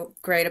not feel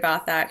great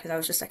about that because I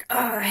was just like, oh,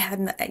 I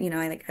hadn't,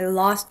 I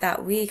lost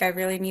that week. I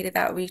really needed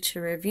that week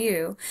to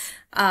review.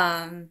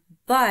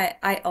 But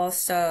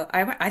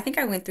I think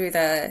I went through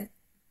the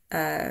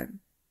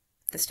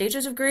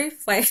stages of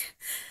grief, like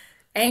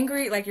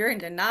angry, like you're in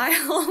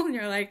denial. And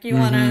you're like, you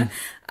want Mm-hmm.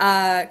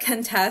 to,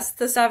 contest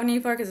the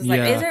 74 because it's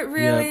like, is Yeah. it Yep.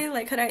 really?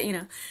 Like,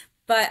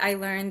 but I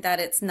learned that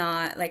it's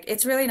not, like,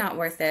 it's really not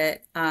worth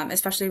it,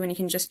 especially when you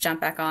can just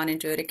jump back on and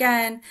do it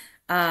again.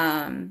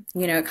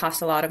 It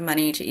costs a lot of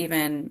money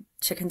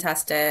to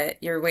contest it.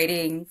 You're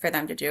waiting for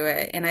them to do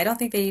it. And I don't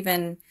think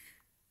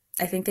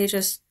I think they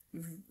just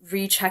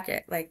recheck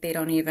it. Like they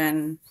don't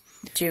even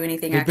do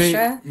anything They ba-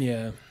 extra.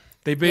 yeah.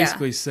 they Yeah.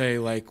 basically say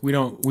like we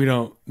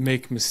don't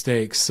make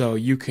mistakes, so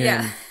you can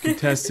Yeah.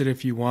 contest it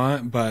if you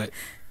want, but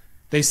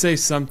they say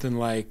something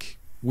like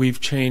we've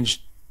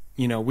changed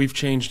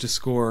a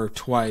score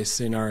twice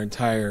in our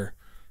entire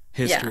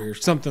Yeah. history or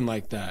something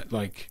like that.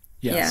 Like,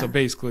 yeah, so Yeah.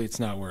 basically it's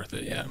not worth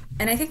it. Yeah.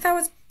 And I think that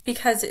was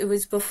because it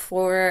was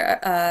before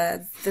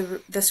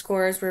the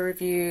scores were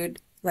reviewed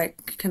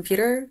like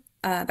computer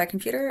by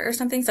computer or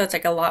something. So it's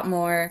like a lot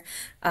more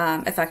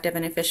effective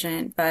and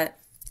efficient. But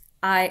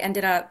I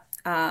ended up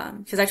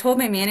because I told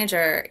my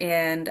manager,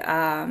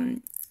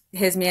 and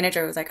his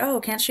manager was like, "Oh,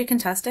 can't she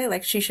contest it?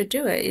 Like she should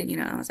do it." You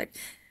know, I was like,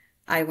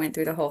 I went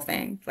through the whole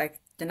thing, like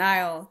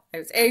denial. I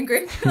was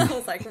angry. I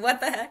was like,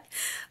 what the heck?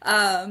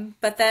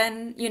 But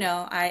then,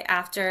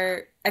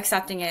 after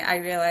accepting it, I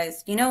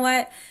realized, you know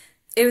what?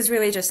 It was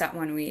really just that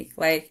 1 week.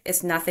 Like,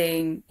 it's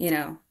nothing,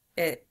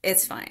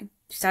 it's fine.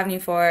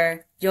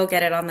 74, you'll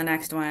get it on the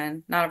next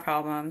one. Not a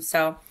problem.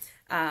 So,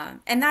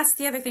 and that's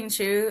the other thing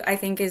too, I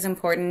think is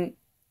important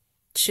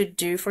to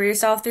do for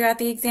yourself throughout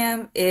the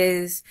exam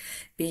is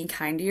being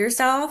kind to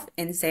yourself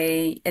and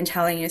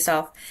telling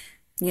yourself,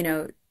 you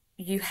know,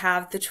 you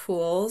have the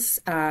tools,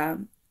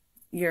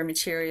 your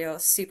material,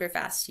 super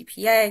fast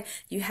CPA,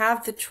 you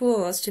have the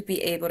tools to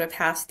be able to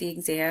pass the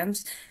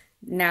exams.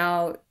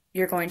 Now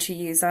you're going to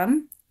use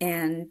them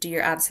and do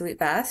your absolute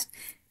best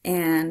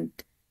and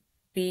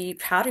be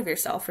proud of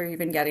yourself for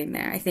even getting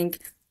there. I think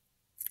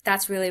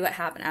that's really what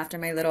happened after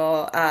my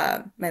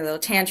little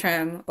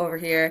tantrum over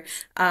here.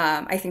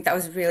 I think that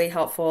was really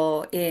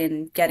helpful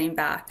in getting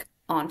back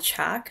on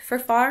track for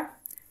FAR.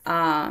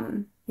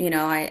 I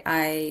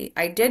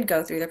did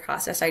go through the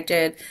process. I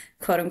did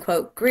quote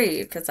unquote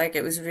grieve because like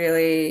it was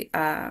really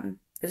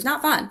it was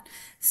not fun.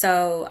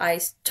 So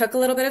took a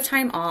little bit of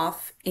time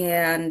off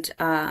and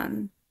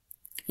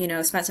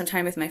spent some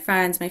time with my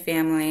friends, my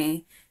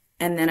family,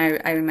 and then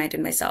I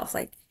reminded myself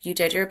like you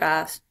did your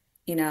best,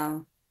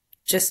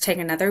 just take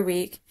another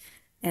week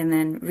and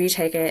then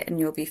retake it and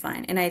you'll be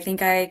fine. And I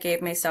think I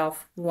gave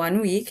myself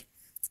 1 week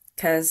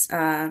because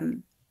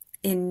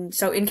in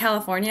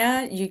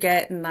California, you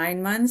get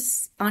 9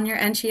 months on your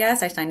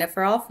NTS. I signed up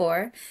for all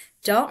four.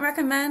 Don't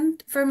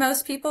recommend for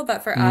most people,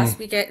 but for us,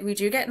 we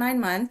do get 9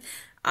 months.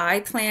 I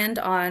planned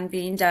on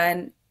being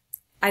done.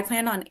 I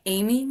planned on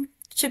aiming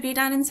to be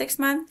done in 6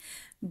 months,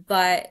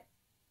 but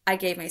I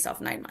gave myself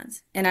 9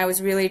 months, and I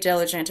was really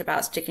diligent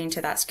about sticking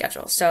to that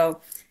schedule. So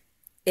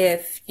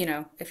if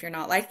you're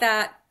not like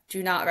that,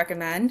 do not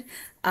recommend.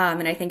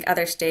 And I think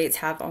other states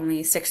have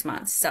only 6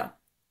 months. So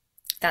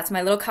that's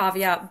my little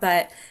caveat,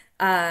 but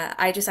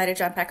I decided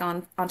to jump back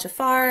onto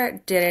FAR,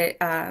 did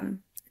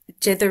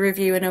the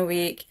review in a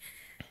week,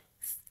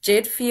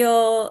 did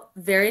feel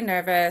very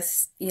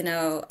nervous,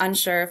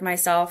 unsure of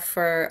myself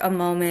for a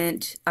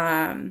moment,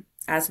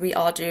 as we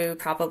all do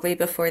probably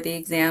before the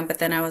exam. But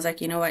then I was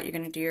like, you know what, you're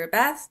going to do your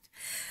best.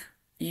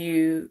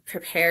 You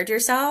prepared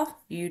yourself.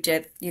 You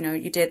did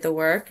the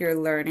work, you're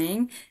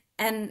learning.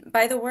 And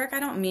by the work, I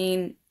don't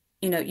mean,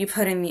 you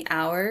put in the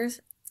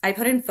hours. I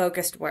put in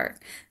focused work.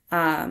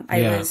 Yeah.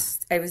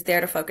 I was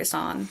there to focus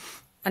on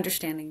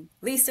understanding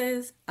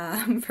leases,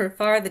 for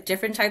FAR, the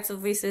different types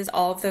of leases,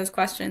 all of those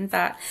questions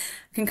that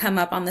can come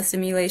up on the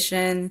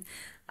simulation.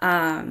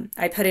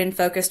 I put in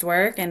focused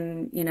work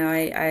and,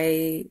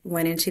 I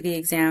went into the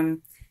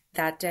exam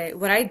that day.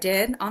 What I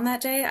did on that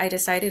day, I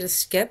decided to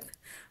skip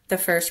the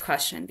first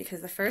question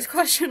because the first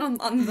question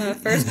on the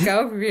first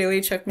go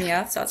really took me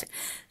up. So I was like,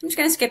 I'm just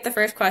going to skip the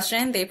first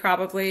question. They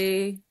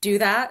probably do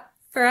that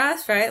for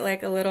us, right?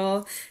 Like a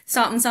little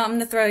something, something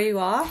to throw you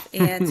off.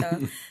 And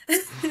so,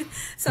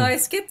 so I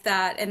skipped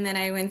that and then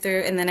I went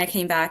through and then I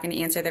came back and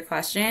answered the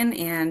question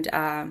and,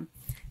 I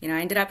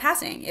ended up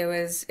passing. I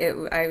was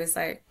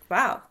like,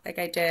 wow, like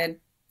I did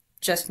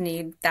just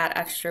need that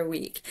extra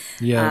week.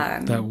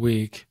 Yeah, that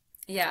week.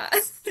 Yeah.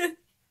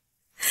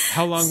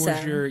 How long was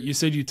So you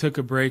said you took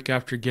a break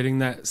after getting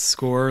that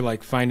score,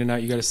 like finding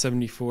out you got a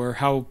 74.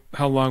 How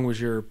long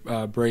was your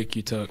break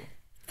you took?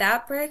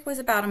 that break was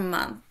about a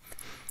month.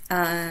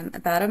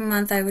 About a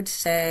month, I would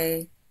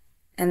say.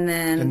 And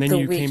then And then the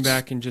you week. came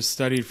back and just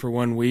studied for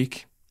 1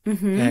 week,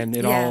 and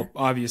it Yeah. all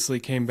obviously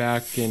came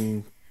back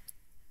and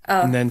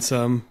Oh, then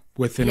some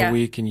within a yeah.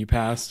 week, and you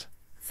passed.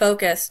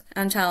 Focused.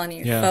 I'm telling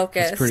you, Yeah,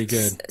 that's pretty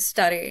focused good.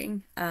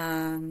 studying.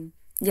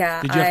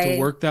 Yeah, Did you have to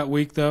work that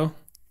week though?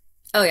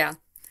 oh yeah,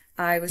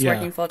 I was Yeah.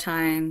 working full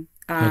time.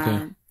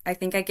 Okay. I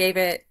think I gave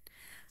it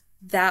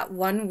that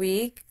 1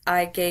 week,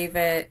 I gave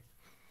it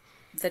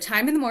the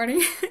time in the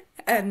morning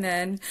and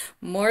then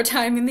more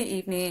time in the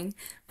evening.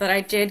 But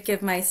I did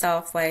give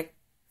myself like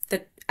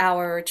the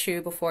hour or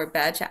two before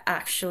bed to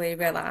actually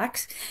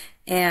relax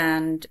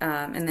and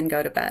then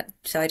go to bed.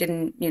 So I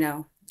didn't,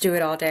 do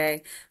it all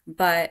day.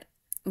 But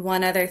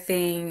one other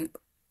thing,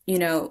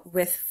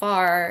 with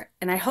FAR,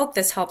 and I hope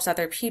this helps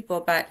other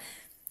people, but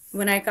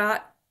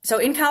so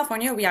in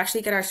California, we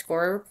actually get our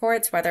score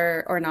reports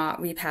whether or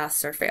not we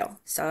pass or fail.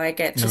 So I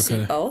get to see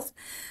Okay. both,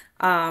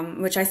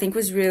 which I think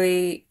was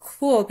really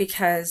cool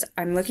because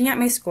I'm looking at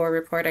my score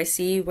report. I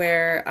see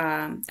where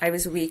I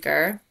was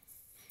weaker.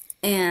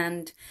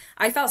 And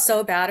I felt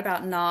so bad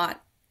about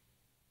not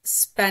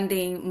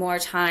spending more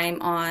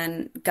time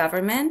on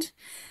government.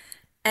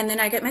 And then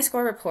I get my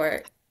score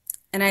report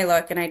and I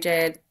look and I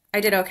did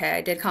okay.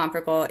 I did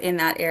comparable in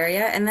that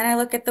area. And then I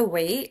look at the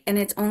weight and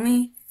it's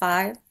only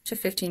 5 to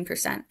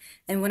 15%.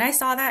 And when I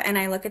saw that and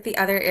I look at the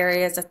other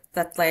areas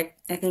that's like,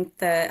 I think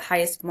the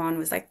highest one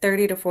was like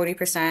 30 to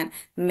 40%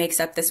 makes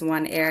up this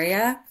one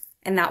area.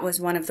 And that was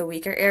one of the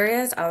weaker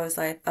areas. I was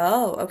like,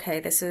 oh,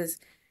 okay, this is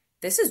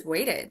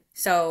weighted.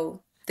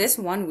 So this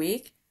 1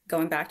 week,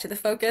 going back to the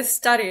focused,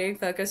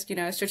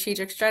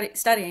 strategic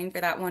studying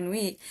for that 1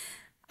 week,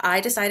 I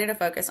decided to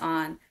focus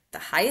on the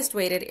highest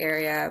weighted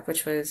area,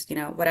 which was,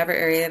 whatever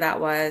area that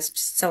was,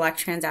 select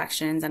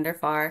transactions under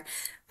FAR,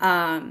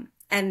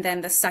 and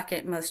then the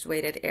second most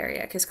weighted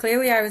area, because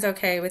clearly I was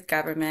okay with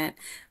government.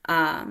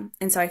 And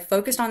so I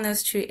focused on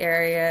those two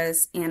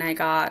areas and I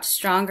got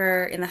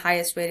stronger in the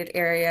highest weighted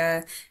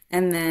area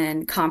and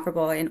then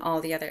comparable in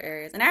all the other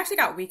areas. And I actually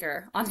got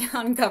weaker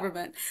on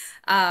government,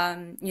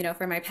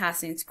 for my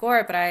passing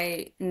score. But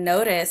I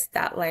noticed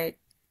that like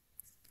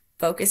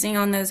focusing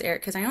on those areas,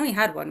 because I only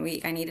had 1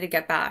 week, I needed to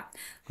get back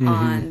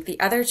on the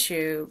other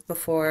two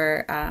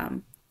before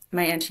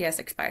my NTS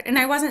expired. And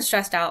I wasn't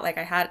stressed out. Like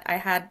I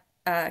had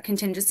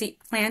contingency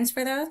plans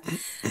for those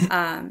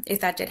if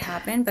that did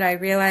happen. But I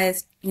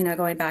realized,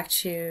 going back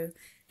to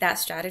that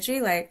strategy,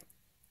 like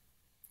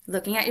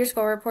looking at your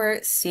score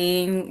report,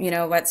 seeing,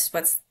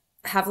 what's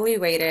heavily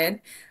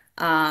weighted,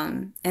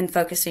 and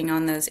focusing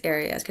on those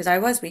areas because I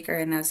was weaker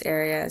in those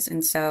areas.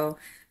 And so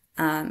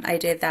I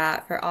did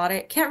that for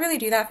audit. Can't really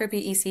do that for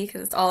BEC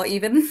because it's all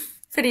even,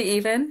 pretty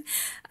even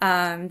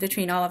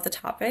between all of the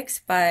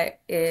topics,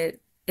 but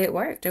it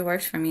worked. It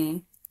worked for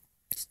me.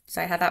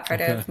 So I had that part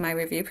of my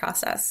review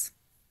process.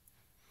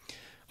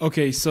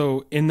 Okay,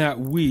 so in that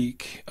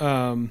week,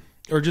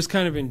 or just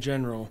kind of in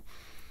general,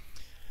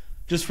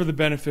 just for the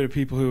benefit of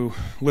people who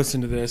listen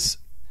to this,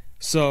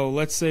 so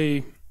let's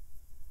say,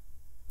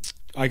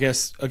 I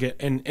guess, again,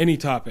 in any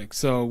topic.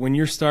 So when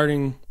you're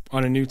starting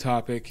on a new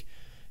topic,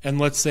 and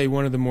let's say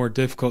one of the more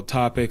difficult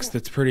topics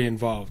that's pretty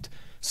involved.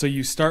 So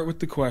you start with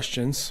the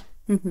questions,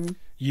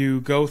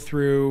 you go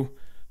through,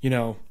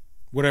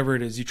 whatever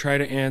it is, you try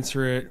to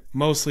answer it.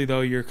 Mostly,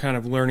 though, you're kind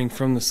of learning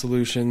from the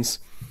solutions.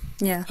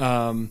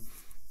 Yeah.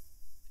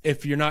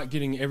 If you're not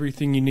getting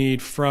everything you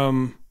need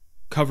from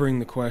covering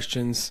the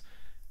questions,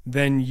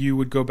 then you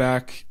would go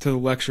back to the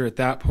lecture at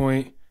that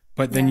point,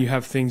 but then you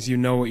have things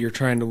what you're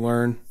trying to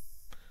learn.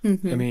 I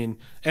mean,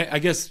 I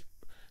guess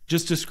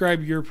just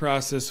describe your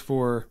process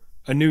for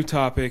a new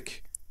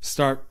topic,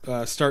 start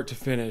to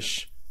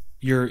finish.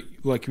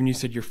 Like when you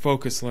said your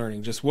focus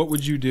learning, just what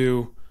would you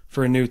do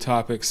for a new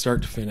topic,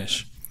 start to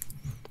finish?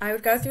 I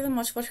would go through the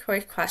multiple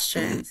choice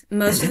questions.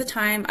 Most of the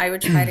time, I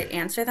would try to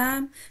answer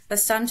them, but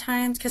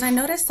sometimes, because I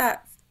noticed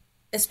that,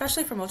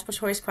 especially for multiple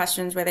choice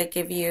questions where they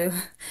give you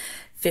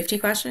 50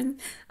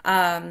 questions,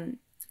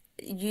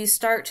 you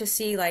start to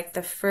see like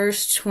the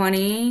first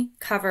 20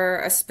 cover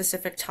a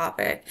specific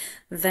topic,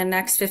 the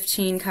next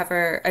 15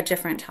 cover a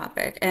different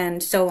topic,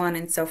 and so on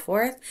and so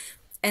forth.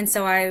 And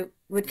so I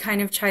would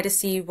kind of try to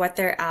see what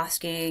they're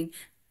asking,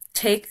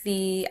 take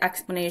the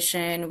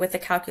explanation with the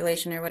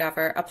calculation or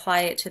whatever,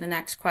 apply it to the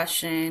next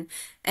question,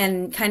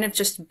 and kind of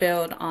just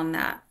build on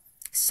that.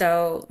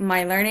 So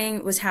my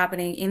learning was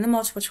happening in the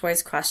multiple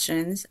choice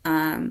questions,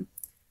 and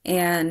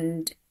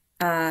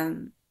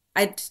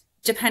I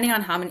depending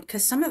on how many,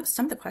 because some of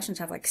the questions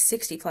have like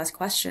 60 plus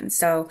questions.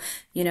 So,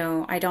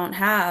 I don't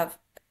have,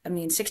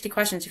 60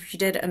 questions. If you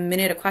did a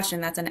minute a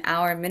question, that's an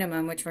hour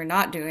minimum, which we're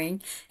not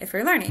doing if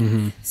we're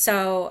learning.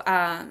 So,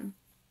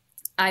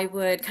 I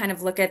would kind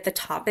of look at the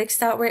topics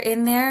that were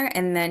in there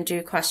and then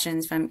do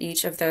questions from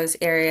each of those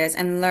areas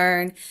and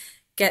learn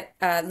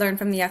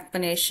from the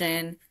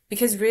explanation.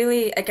 Because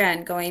really,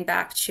 again, going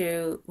back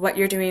to what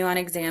you're doing on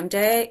exam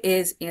day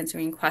is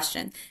answering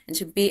questions. And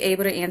to be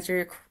able to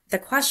answer the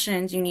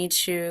questions, you need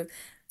to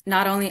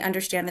not only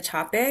understand the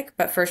topic,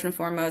 but first and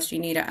foremost, you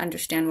need to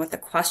understand what the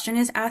question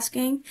is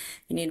asking.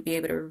 You need to be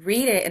able to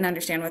read it and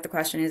understand what the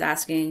question is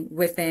asking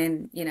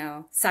within,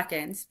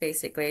 seconds,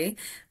 basically,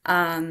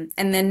 and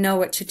then know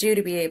what to do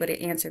to be able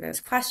to answer those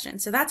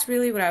questions. So that's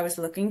really what I was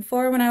looking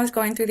for when I was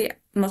going through the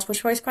multiple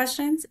choice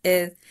questions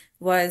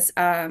was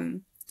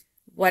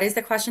what is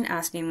the question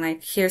asking?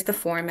 Like, here's the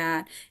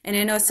format. And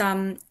I know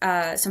some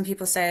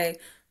people say,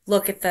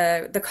 look at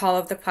the call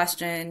of the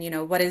question,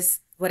 what is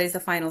the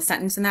final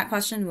sentence in that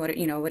question? What are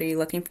you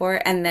looking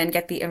for? And then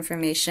get the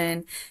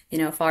information.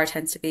 FAR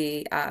tends to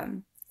be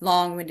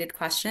long-winded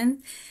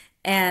question.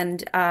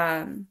 And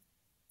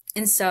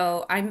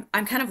so I'm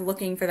kind of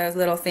looking for those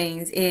little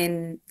things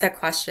in the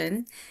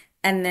question.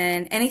 And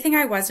then anything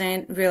I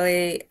wasn't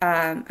really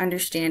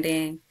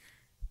understanding,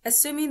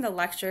 assuming the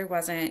lecture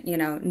wasn't,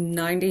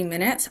 90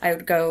 minutes, I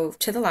would go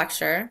to the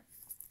lecture.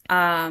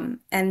 And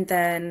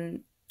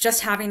then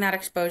just having that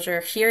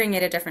exposure, hearing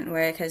it a different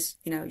way, because,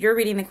 you're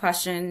reading the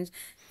questions,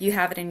 you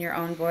have it in your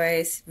own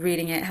voice,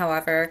 reading it,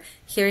 however,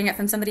 hearing it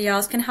from somebody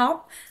else can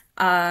help.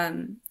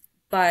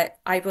 But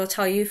I will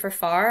tell you for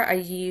FAR, I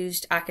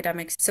used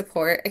academic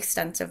support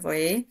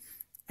extensively.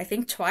 I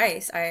think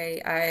twice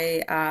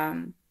I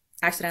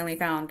accidentally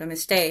found a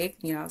mistake.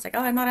 I was like,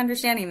 oh, I'm not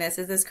understanding this.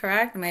 Is this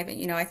correct?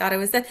 I thought it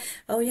was the,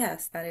 oh,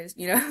 yes, that is,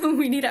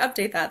 we need to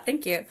update that.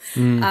 Thank you.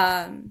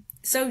 Mm.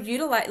 So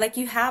utilize, like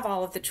you have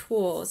all of the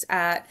tools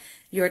at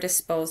your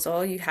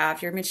disposal. You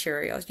have your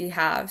materials. You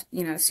have,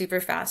 super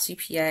fast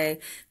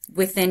CPA.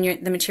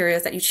 Within the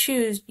materials that you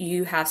choose,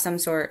 you have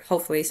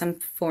hopefully some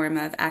form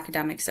of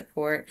academic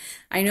support.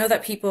 I know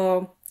that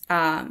people,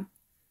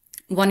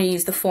 want to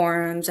use the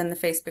forums and the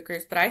Facebook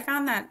groups, but I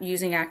found that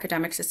using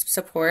academic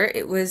support,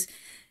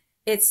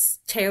 it's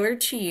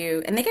tailored to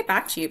you and they get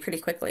back to you pretty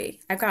quickly.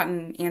 I've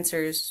gotten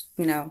answers,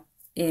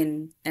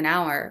 in an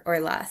hour or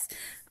less.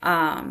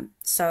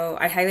 So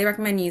I highly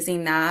recommend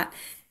using that.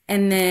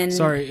 And then,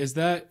 Sorry, is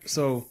that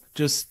so?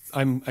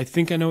 I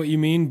think I know what you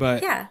mean,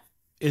 but yeah,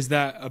 is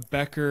that a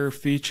Becker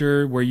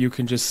feature where you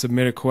can just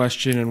submit a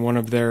question and one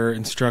of their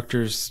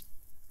instructors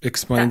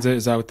explains it?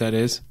 Is that what that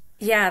is?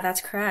 yeah,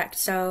 that's correct.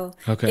 So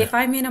Okay. if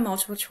I'm in a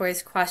multiple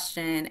choice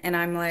question and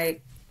I'm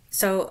like,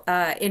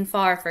 in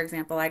FAR, for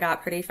example, I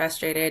got pretty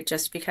frustrated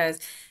just because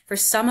for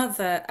some of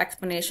the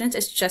explanations,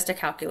 it's just a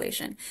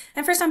calculation.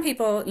 And for some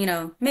people,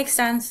 makes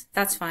sense,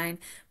 that's fine.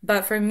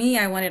 But for me,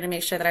 I wanted to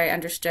make sure that I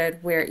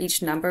understood where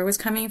each number was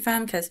coming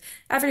from because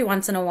every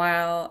once in a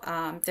while,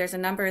 there's a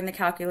number in the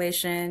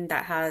calculation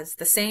that has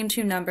the same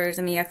two numbers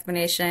in the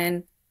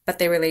explanation, but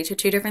they relate to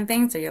two different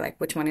things. So you're like,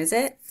 which one is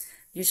it?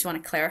 You just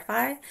want to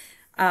clarify.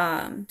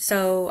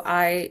 So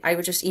I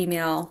would just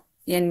email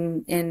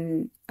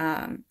in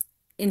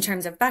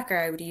terms of Becker,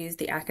 I would use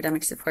the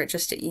academic support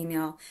just to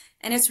email.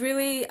 And it's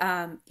really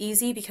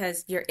easy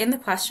because you're in the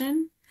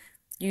question,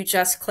 you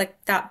just click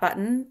that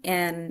button,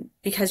 and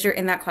because you're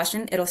in that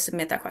question, it'll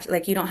submit that question.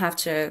 Like you don't have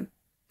to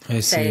I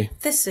say, see.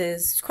 this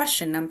is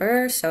question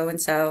number so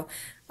and so.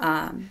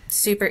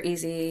 Super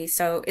easy.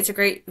 So it's a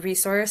great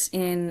resource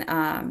in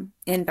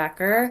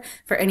Becker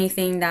for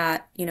anything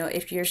that,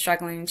 if you're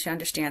struggling to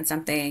understand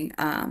something,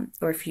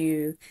 or if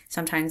you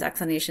sometimes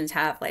explanations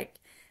have like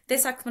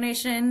this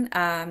explanation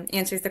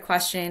answers the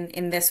question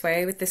in this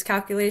way with this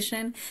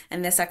calculation,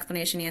 and this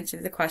explanation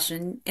answers the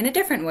question in a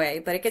different way,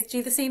 but it gets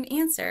you the same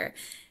answer.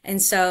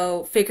 And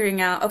so figuring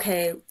out,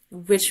 okay,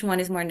 which one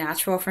is more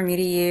natural for me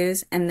to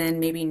use, and then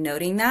maybe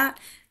noting that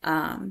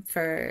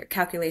for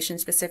calculation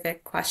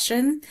specific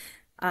question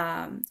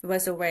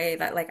was a way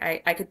that like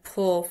I could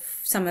pull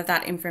some of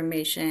that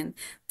information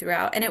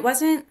throughout. And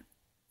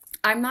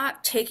I'm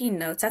not taking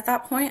notes at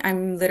that point.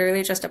 I'm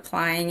literally just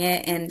applying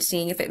it and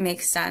seeing if it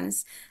makes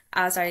sense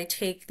as I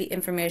take the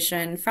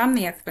information from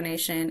the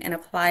explanation and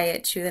apply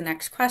it to the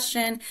next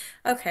question.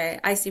 Okay,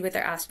 I see what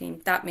they're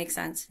asking. That makes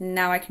sense.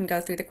 Now I can go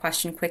through the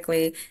question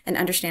quickly and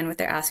understand what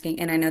they're asking,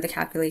 and I know the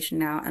calculation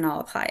now, and I'll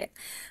apply it.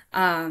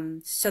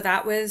 So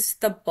that was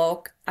the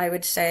bulk, I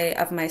would say,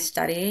 of my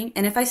studying.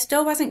 And if I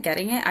still wasn't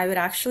getting it, I would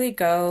actually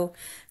go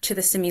to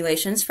the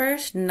simulations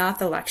first, not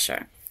the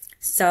lecture.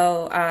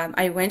 So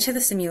I went to the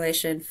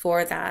simulation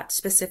for that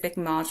specific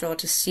module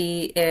to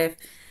see if,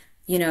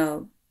 you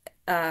know,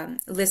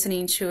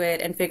 listening to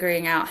it and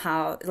figuring out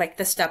how, like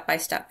the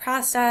step-by-step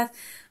process,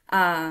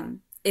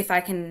 if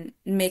I can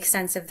make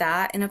sense of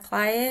that and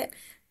apply it,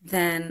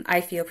 then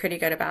I feel pretty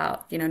good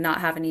about, not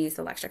having to use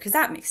the lecture because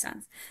that makes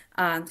sense.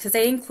 Because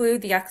they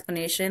include the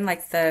explanation,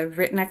 like the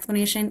written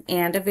explanation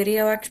and a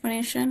video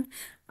explanation,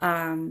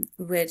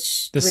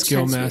 which The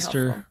Skill tends to be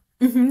Master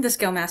helpful. The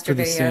Skill Master for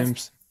the videos.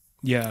 Sims.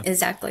 Yeah.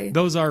 Exactly.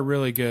 Those are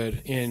really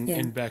good in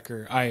Yeah.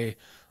 Becker.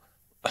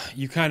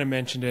 You kind of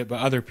mentioned it, but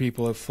other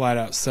people have flat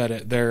out said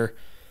it. They're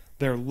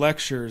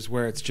lectures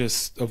where it's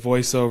just a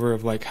voiceover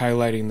of like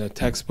highlighting the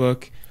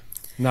textbook,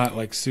 not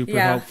like super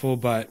Yeah. helpful,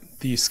 but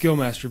the Skill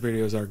Master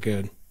videos are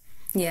good.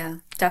 Yeah,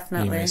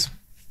 definitely. Anyways.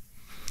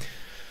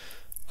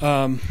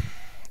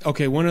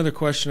 Okay, one other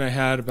question I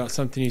had about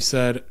something you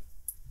said.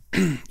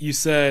 You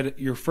said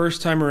your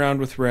first time around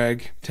with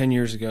Reg 10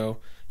 years ago,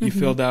 you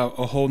filled out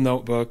a whole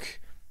notebook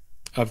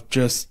of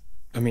just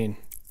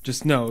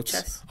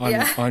notes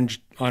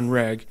on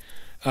Reg.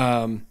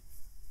 And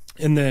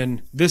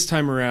then this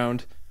time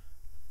around,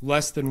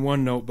 less than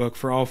one notebook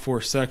for all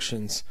 4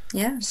 sections.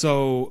 Yeah.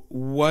 So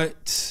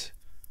what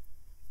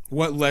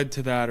led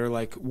to that, or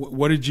like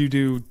what did you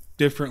do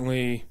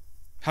differently?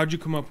 How'd you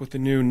come up with the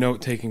new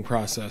note-taking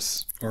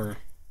process,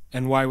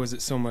 and why was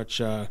it so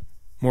much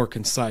more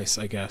concise,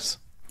 I guess?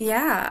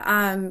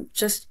 Yeah,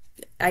 just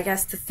I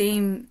guess the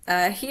theme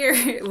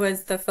here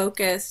was the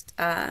focused,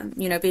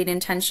 being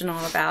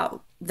intentional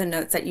about the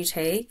notes that you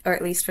take, or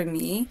at least for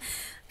me,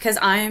 because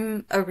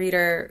I'm a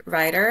reader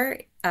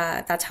writer.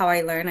 That's how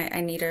I learn.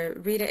 I need to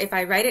read it. If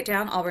I write it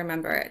down, I'll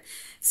remember it.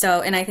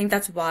 So, and I think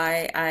that's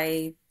why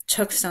I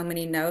took so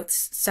many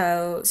notes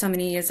so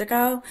many years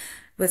ago,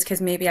 was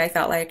because maybe I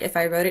felt like if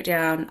I wrote it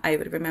down, I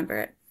would remember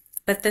it.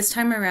 But this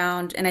time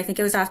around, and I think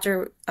it was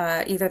after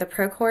either the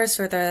pro course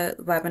or the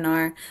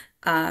webinar,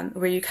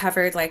 where you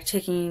covered like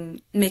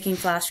making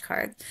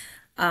flashcards.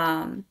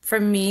 For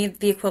me,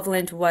 the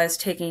equivalent was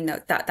taking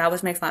notes. That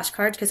was my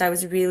flashcards because I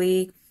was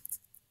really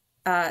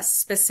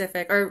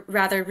specific, or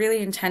rather really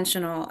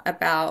intentional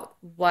about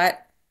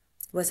what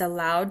was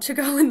allowed to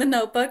go in the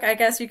notebook, I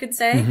guess you could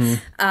say,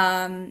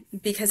 Mm-hmm.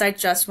 because I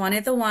just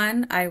wanted the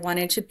one. I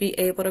wanted to be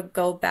able to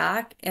go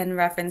back and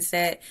reference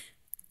it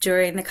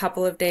during the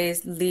couple of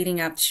days leading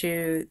up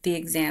to the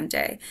exam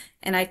day.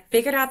 And I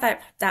figured out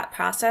that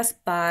process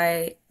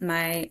by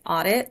my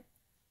audit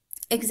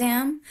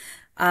exam.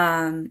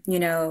 I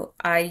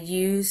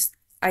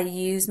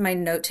used my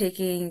note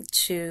taking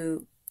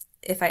to,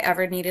 if I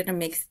ever needed to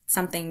make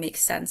something make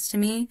sense to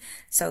me.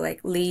 So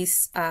like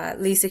lease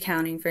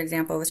accounting, for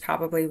example, was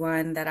probably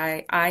one that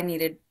I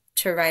needed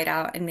to write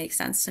out and make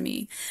sense to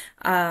me.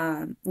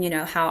 How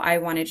I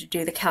wanted to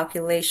do the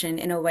calculation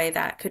in a way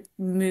that could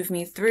move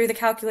me through the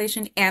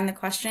calculation and the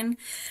question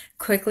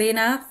quickly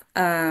enough.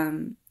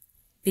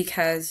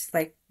 Because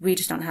like we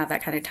just don't have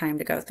that kind of time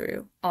to go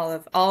through all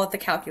of the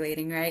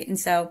calculating, right? And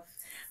so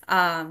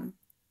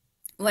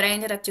what I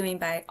ended up doing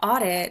by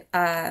audit,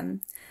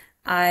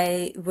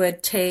 I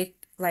would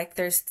take, like,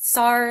 there's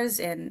SARs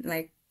and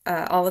like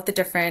all of the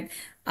different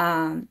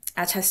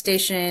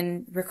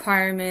attestation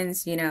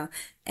requirements,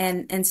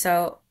 and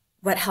so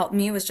what helped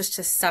me was just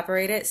to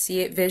separate it, see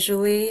it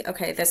visually.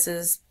 Okay, this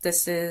is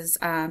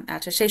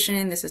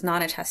attestation, this is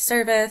non-attest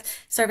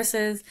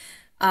services,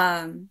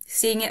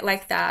 seeing it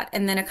like that,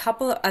 and then a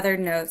couple of other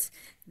notes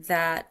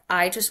that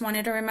I just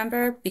wanted to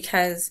remember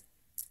because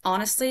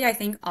honestly, I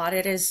think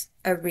audit is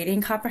a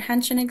reading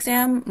comprehension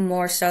exam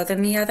more so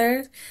than the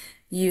others.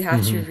 You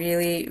have to Mm-hmm.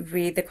 really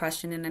read the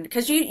question and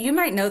because you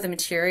might know the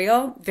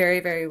material very,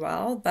 very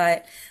well,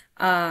 but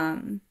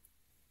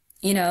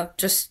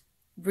just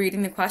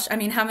reading the question. I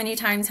mean, how many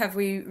times have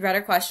we read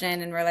a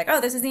question and we're like,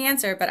 oh, this is the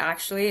answer, but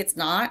actually it's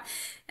not.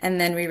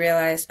 And then we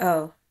realize,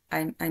 oh,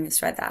 I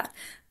misread that.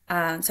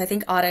 So I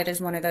think audit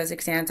is one of those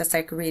exams that's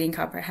like reading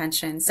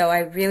comprehension. So I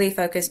really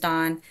focused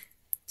on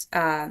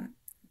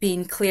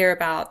being clear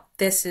about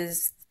this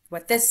is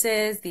what this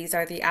is, these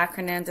are the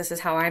acronyms, this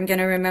is how I'm going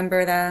to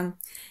remember them.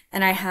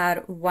 And I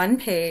had one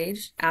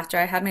page after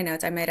I had my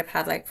notes. I might have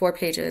had like 4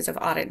 pages of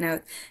audit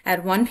notes. I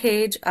had one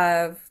page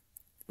of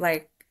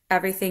like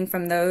everything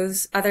from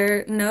those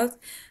other notes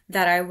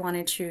that I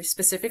wanted to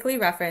specifically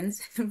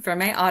reference for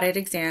my audit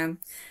exam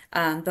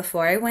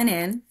before I went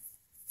in.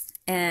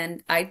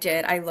 And I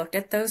did. I looked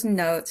at those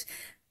notes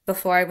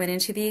before I went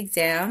into the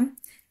exam.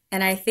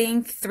 And I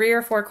think 3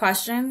 or 4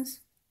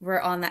 questions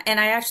were on that. And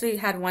I actually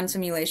had one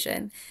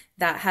simulation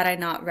that had I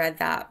not read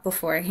that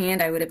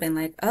beforehand, I would have been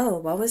like, oh,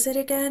 what was it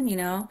again?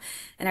 And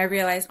I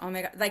realized, oh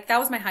my God, like that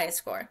was my highest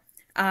score.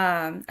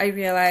 I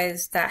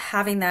realized that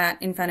having that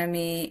in front of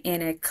me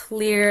in a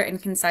clear and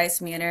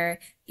concise manner,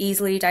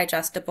 easily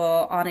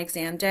digestible on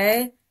exam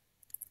day,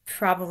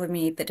 probably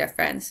made the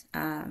difference.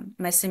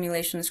 My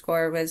simulation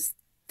score was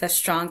the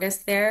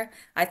strongest there.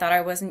 I thought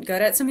I wasn't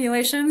good at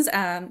simulations.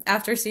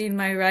 After seeing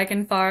my reg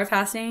and FAR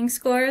passing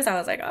scores, I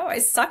was like, oh, I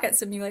suck at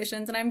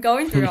simulations and I'm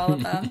going through all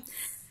of them.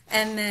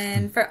 And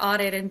then for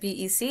audit and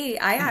BEC,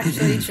 I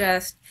actually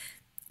just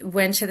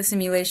went to the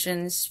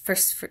simulations for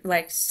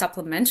like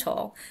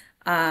supplemental.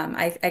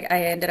 I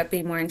ended up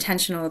being more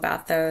intentional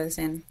about those,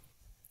 and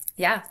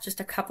yeah, just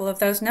a couple of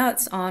those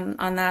notes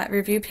on that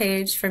review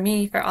page for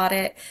me for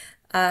audit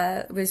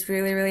was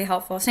really, really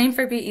helpful. Same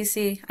for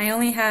BEC. I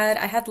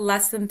had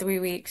less than 3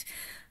 weeks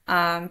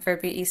for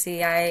BEC.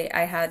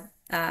 I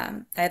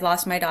had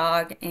lost my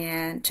dog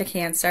and to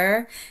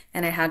cancer,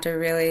 and I had to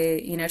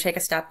really, take a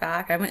step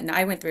back. I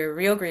went through a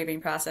real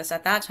grieving process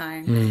at that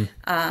time.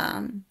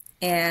 Mm.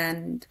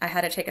 And I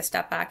had to take a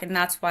step back, and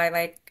that's why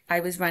like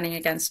I was running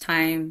against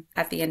time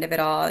at the end of it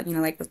all,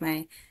 like with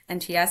my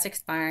NTS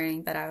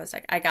expiring, but I was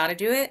like, I gotta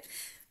do it.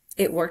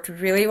 It worked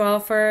really well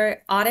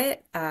for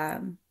audit.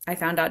 I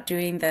found out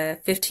doing the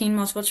 15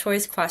 multiple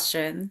choice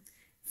question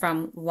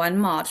from one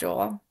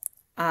module,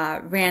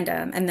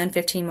 random, and then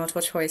 15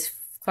 multiple choice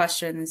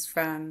questions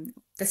from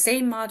the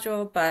same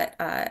module, but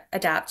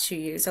adapt to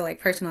you. So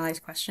like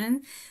personalized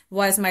question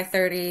was my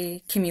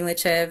 30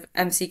 cumulative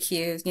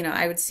MCQs.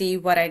 I would see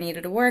what I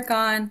needed to work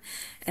on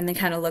and then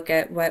kind of look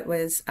at what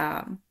was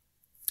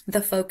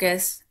the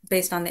focus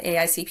based on the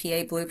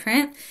AICPA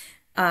blueprint.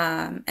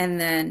 And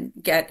then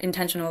get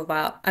intentional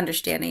about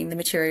understanding the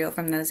material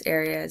from those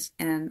areas.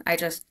 And I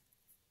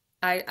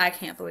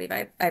can't believe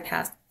I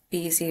passed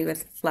BEC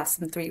with less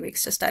than 3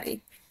 weeks to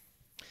study.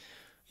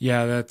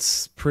 Yeah,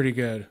 that's pretty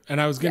good. And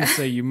I was going to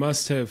say, you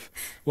must have,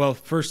 well,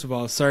 first of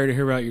all, sorry to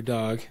hear about your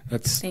dog.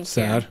 That's Thank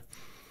sad.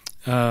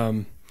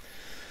 Well,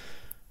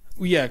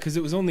 yeah, because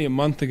it was only a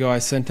month ago I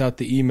sent out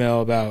the email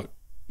about,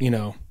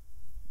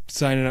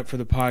 signing up for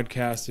the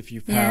podcast if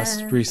you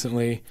passed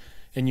recently.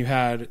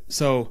 And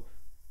so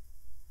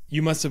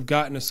you must have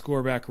gotten a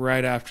score back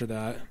right after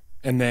that,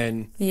 and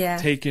then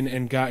taken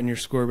and gotten your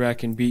score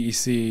back in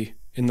BEC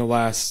in the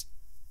last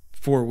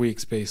 4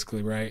 weeks,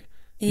 basically, right?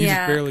 You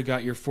just barely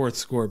got your 4th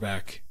score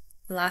back.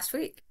 Last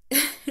week.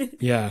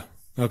 Yeah.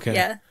 Okay.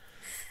 Yeah.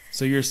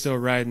 So you're still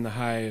riding the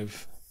high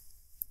of,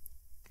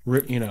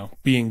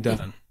 being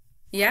done.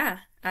 Yeah.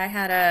 I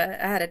had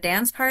a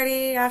dance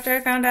party after I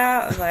found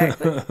out. I was like,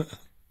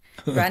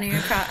 running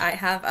across. I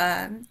have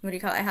what do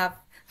you call it? I have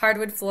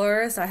hardwood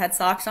floors, so I had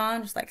socks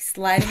on, just like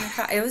sliding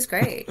across. It was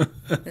great.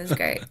 It was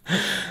great.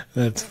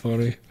 That's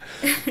funny.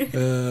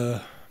 Uh,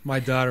 my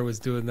daughter was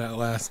doing that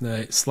last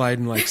night,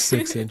 sliding like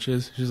 6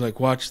 inches. She's like,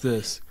 "Watch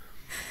this."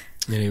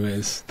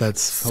 Anyways,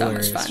 that's So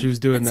much hilarious. She fun. was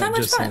doing It's so that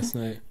much just fun. last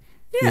night.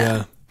 Yeah.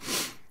 Yeah.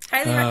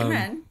 Highly Um,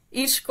 recommend.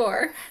 Each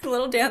score, a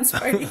little dance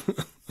party.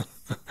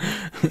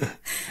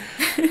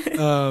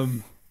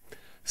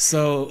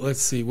 so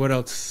let's see what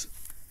else.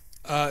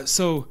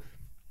 So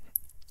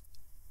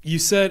you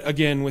said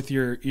again with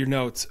your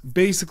notes,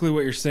 basically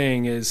what you're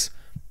saying is,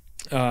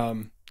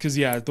 because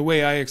yeah, the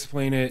way I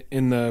explain it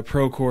in the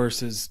pro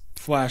course is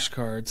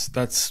flashcards.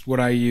 That's what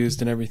I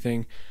used and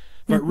everything.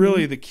 But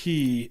really, the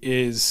key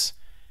is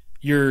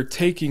you're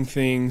taking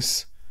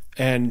things,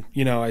 and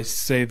I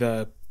say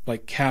the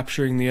like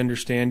capturing the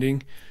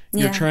understanding.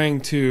 You're Yeah.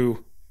 trying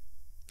to,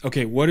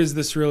 okay, what is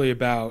this really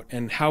about,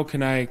 and how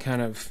can I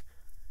kind of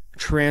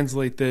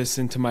translate this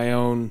into my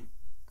own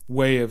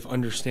way of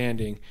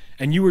understanding?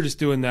 And you were just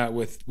doing that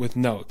with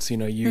notes.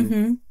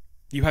 You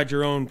had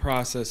your own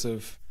process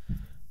of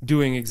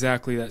doing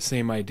exactly that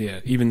same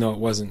idea, even though it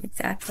wasn't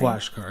Exactly.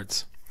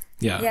 flashcards.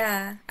 Yeah.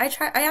 Yeah. I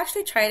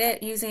actually tried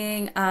it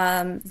using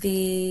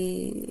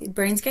the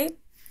Brainscape.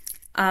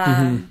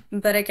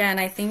 But again,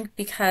 I think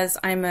because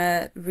I'm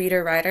a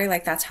reader writer,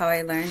 like that's how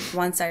I learn.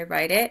 Once I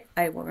write it,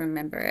 I will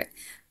remember it.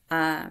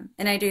 And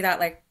I do that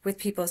like with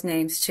people's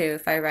names too.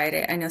 If I write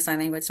it, I know sign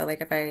language, so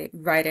like if I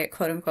write it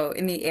quote unquote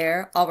in the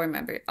air, I'll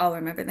remember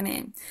the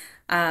name.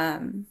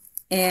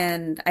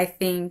 And I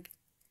think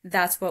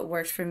that's what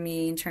works for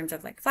me in terms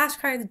of like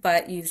flashcards,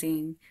 but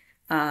using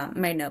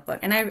my notebook.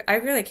 And I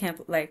really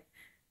can't like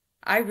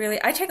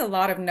I take a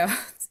lot of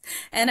notes,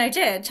 and I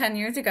did 10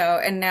 years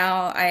ago, and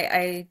now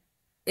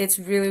it's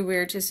really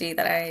weird to see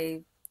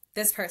that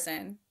this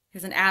person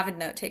who's an avid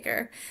note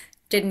taker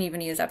didn't even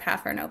use up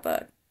half her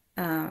notebook,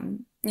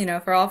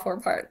 for all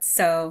four parts.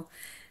 So,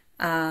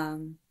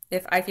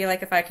 if I feel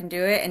like if I can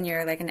do it and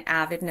you're like an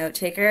avid note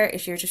taker,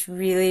 if you're just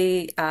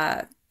really,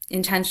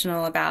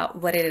 intentional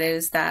about what it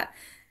is that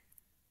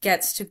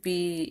gets to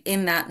be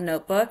in that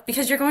notebook,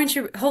 because you're going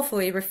to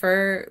hopefully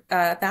refer,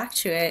 back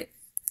to it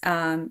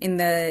in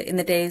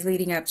the days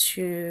leading up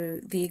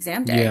to the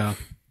exam day, Yeah.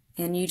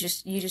 and you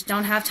just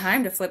don't have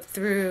time to flip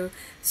through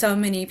so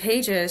many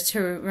pages to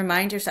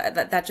remind yourself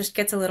that just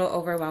gets a little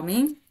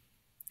overwhelming,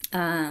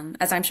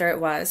 as I'm sure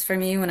it was for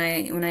me when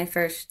I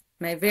first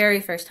my very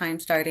first time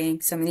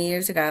starting so many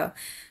years ago,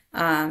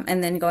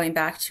 and then going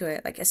back to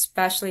it, like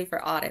especially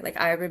for audit. Like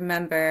I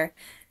remember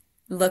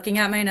looking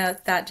at my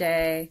notes that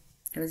day.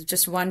 It was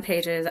just one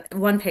page,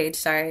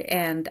 sorry,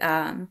 and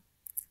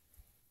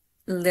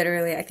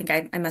literally, I think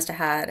I must have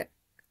had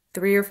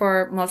three or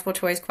four multiple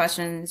choice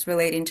questions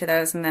relating to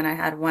those, and then I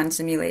had one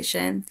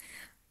simulation,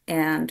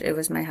 and it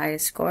was my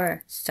highest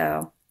score.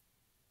 So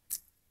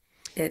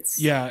it's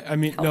Yeah, I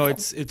mean, no,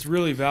 helpful. it's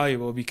really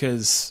valuable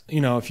because,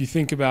 if you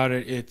think about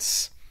it,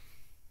 it's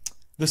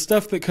the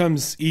stuff that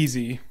comes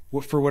easy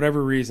for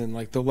whatever reason,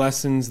 like the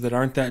lessons that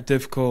aren't that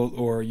difficult,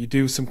 or you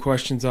do some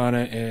questions on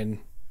it and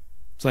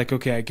it's like,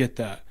 okay, I get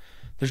that.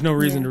 There's no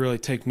reason Yeah. to really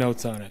take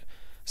notes on it.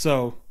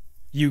 So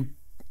you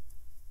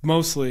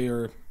mostly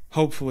or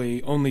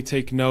hopefully only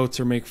take notes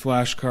or make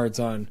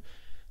flashcards on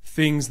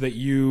things that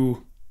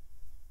you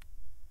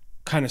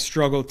kind of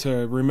struggle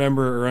to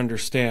remember or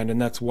understand,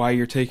 and that's why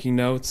you're taking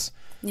notes.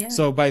 Yeah.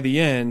 So by the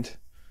end,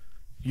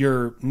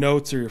 your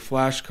notes or your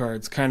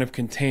flashcards kind of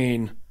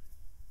contain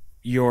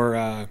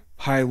your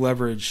high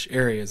leverage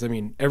areas. I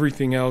mean,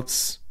 everything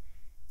else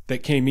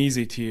that came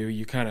easy to you,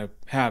 you kind of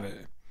have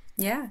it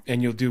Yeah.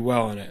 and you'll do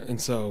well in it. And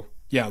so,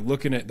 yeah,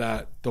 looking at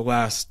that the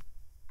last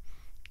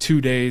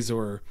 2 days,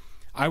 or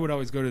I would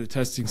always go to the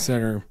testing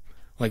center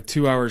like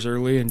 2 hours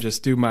early and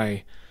just do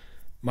my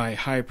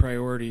high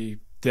priority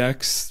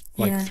decks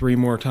like Yeah. 3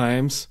 more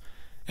times.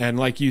 And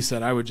like you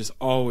said, I would just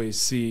always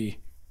see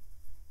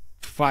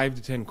 5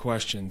 to 10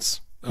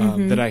 questions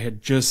that I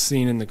had just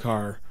seen in the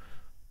car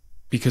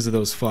because of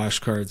those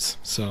flashcards.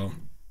 So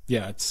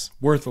yeah, it's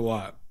worth a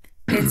lot.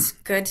 It's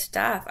good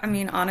stuff. I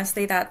mean,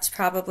 honestly, that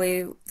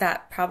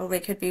probably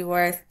could be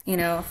worth,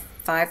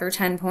 5 or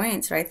 10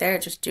 points right there.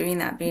 Just doing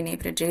that, being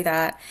able to do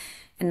that,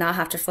 and not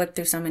have to flip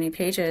through so many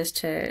pages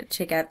to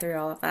get through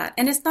all of that.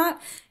 And it's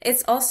not.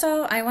 It's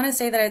also. I want to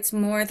say that it's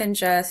more than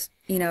just,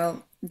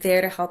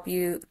 there to help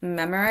you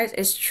memorize.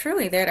 It's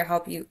truly there to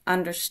help you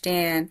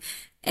understand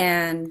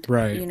and,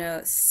 Right.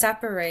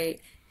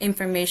 separate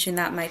information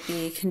that might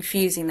be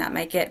confusing, that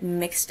might get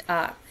mixed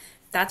up.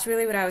 That's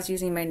really what I was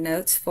using my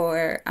notes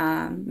for,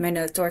 my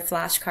notes or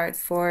flashcards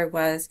for,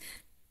 was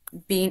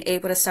being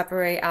able to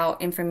separate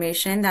out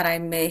information that I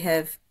may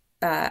have,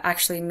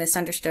 actually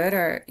misunderstood,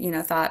 or,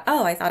 thought,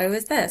 oh, I thought it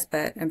was this,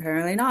 but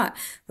apparently not.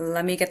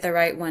 Let me get the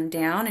right one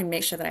down and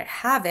make sure that I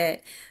have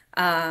it,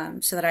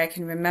 so that I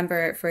can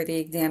remember it for the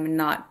exam and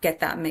not get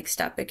that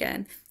mixed up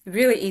again.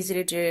 Really easy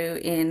to do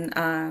in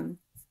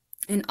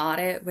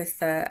audit with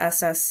the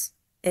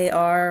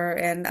AR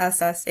and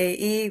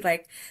SSAE.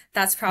 Like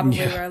that's probably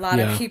Yeah, where a lot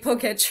of yeah. people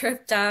get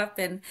tripped up.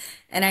 And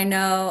I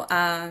know,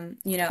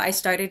 I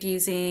started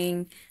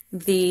using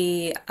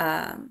the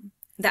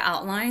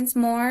outlines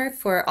more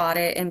for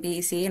audit and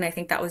BEC, and I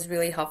think that was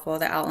really helpful.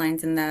 The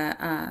outlines in the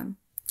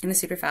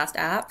Superfast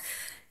app,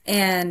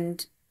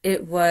 and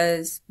it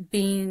was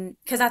being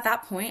because at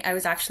that point I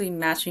was actually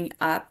matching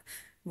up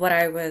what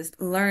I was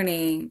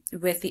learning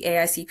with the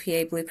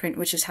AICPA blueprint,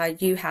 which is how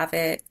you have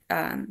it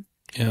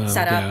Oh,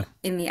 set yeah. up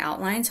in the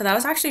outline. So that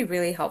was actually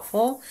really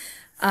helpful.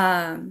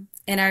 And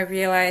I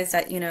realized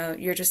that,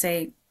 you're just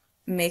saying,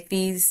 make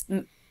these,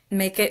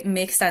 make it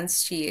make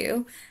sense to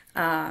you.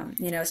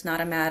 It's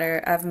not a matter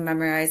of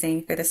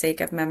memorizing for the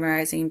sake of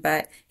memorizing,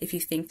 but if you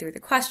think through the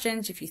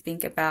questions, if you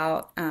think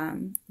about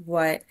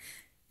what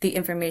the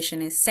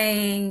information is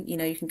saying,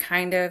 you can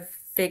kind of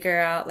figure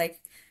out like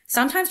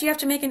sometimes you have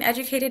to make an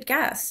educated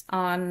guess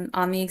on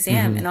the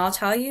exam. Hmm. And I'll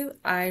tell you,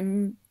 I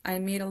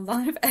made a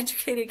lot of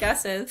educated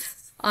guesses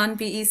on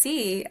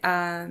BEC,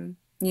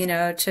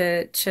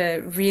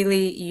 to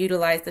really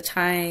utilize the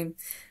time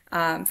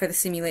for the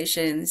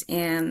simulations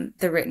and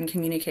the written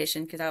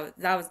communication because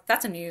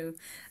that's a new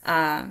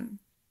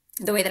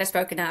the way that it's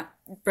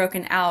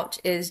broken out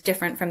is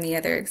different from the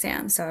other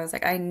exams. So I was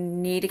like, I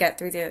need to get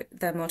through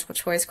the multiple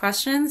choice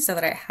questions so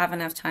that I have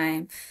enough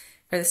time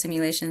for the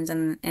simulations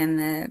and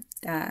the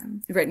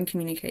written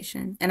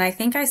communication. And I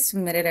think I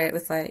submitted it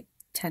with like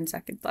 10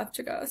 seconds left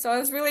to go. So I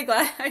was really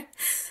glad I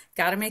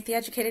got to make the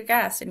educated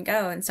guess and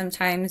go. And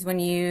sometimes when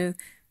you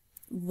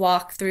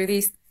walk through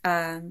these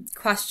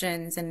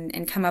questions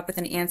and come up with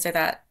an answer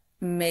that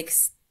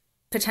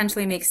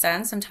potentially makes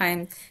sense,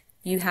 sometimes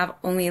you have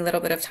only a little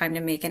bit of time to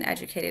make an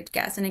educated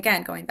guess. And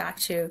again, going back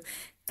to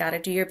gotta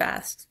do your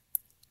best.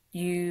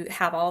 You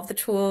have all of the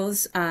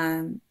tools,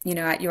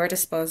 at your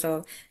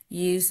disposal.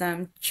 Use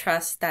them,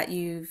 trust that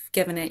you've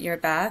given it your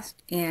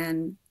best,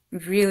 and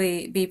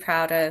really be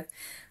proud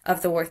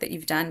of the work that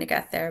you've done to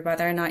get there,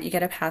 whether or not you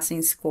get a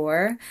passing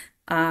score.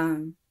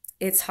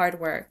 It's hard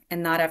work,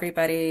 and not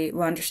everybody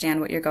will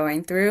understand what you're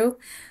going through.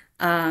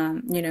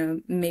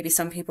 Maybe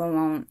some people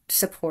won't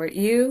support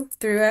you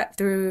through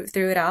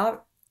it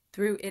all.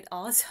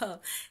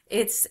 So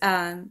it's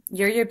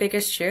you're your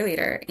biggest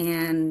cheerleader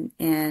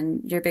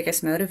and your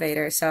biggest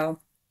motivator. So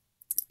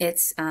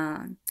it's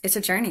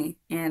a journey,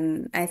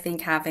 and I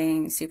think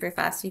having super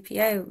fast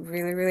CPA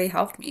really really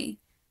helped me.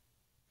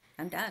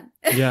 I'm done.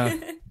 Yeah.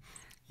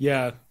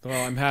 Yeah.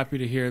 Well, I'm happy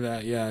to hear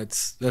that. Yeah,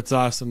 that's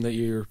awesome that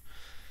you're,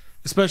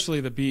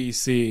 especially the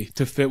BEC,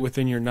 to fit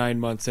within your 9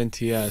 months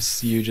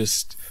NTS. You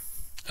just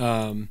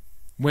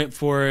went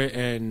for it,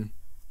 and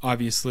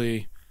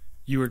obviously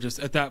you were just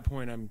at that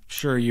point, I'm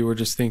sure you were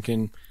just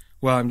thinking,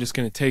 well, I'm just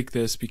going to take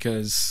this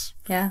because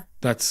Yeah.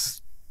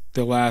 that's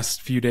the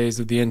last few days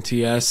of the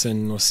NTS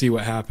and we'll see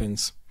what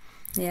happens.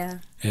 Yeah.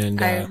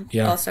 And I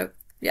yeah. also,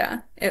 yeah,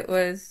 it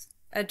was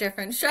a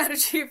different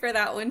strategy for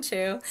that one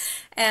too.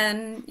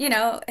 And,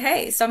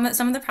 hey, some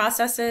of the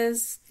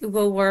processes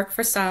will work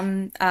for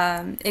some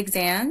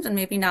exams and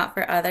maybe not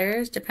for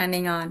others,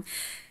 depending on,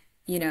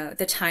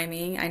 the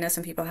timing. I know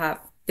some people have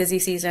busy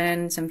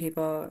season, some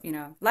people,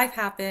 life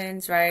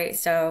happens, right?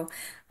 So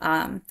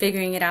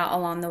figuring it out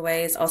along the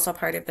way is also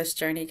part of this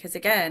journey because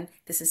again,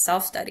 this is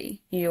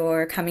self-study.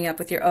 You're coming up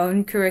with your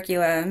own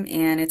curriculum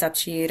and it's up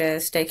to you to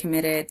stay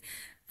committed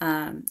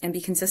and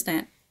be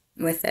consistent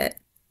with it.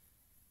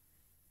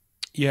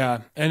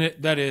 Yeah, and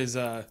that is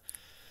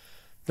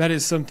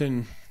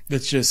something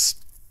that's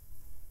just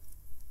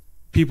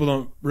people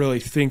don't really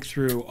think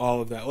through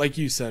all of that. Like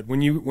you said,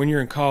 when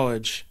you're in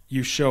college,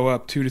 you show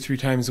up 2 to 3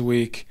 times a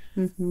week.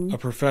 Mm-hmm. A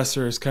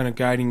professor is kind of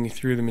guiding you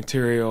through the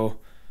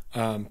material,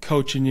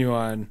 coaching you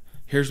on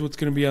here's what's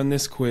going to be on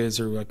this quiz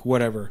or like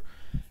whatever.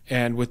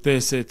 And with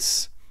this,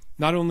 it's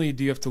not only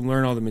do you have to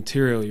learn all the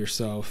material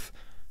yourself,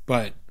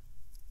 but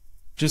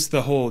just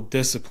the whole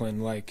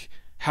discipline, like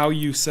how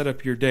you set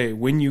up your day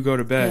when you go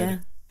to bed, Yeah.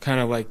 kind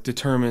of like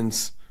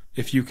determines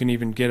if you can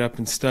even get up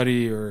and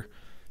study or,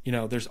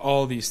 there's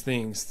all these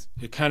things.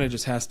 It kind of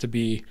just has to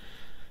be,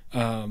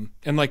 and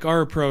like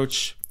our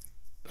approach,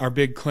 our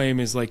big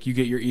claim is like you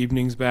get your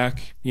evenings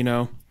back,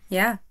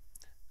 Yeah.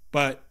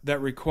 but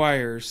that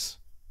requires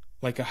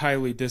like a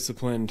highly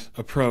disciplined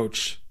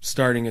approach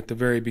starting at the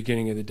very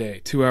beginning of the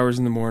day, 2 hours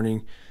in the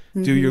morning,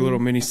 do your little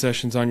Mm-hmm. mini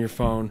sessions on your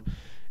phone,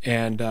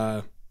 and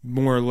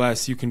more or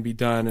less you can be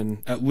done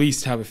and at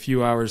least have a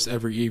few hours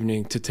every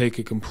evening to take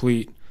a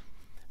complete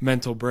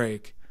mental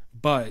break.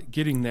 But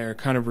getting there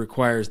kind of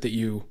requires that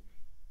you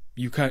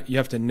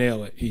have to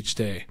nail it each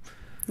day.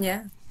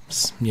 Yeah.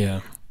 Yeah.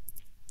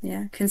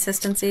 Yeah.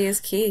 Consistency is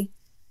key.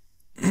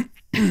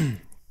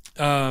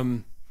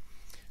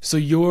 So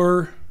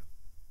your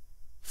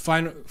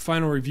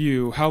final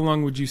review, how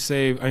long would you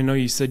save? I know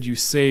you said you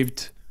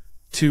saved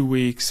 2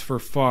 weeks for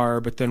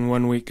FAR, but then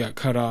 1 week got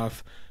cut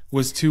off.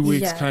 Was 2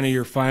 weeks kind of Yes.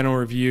 your final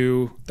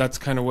review? That's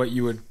kind of what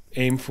you would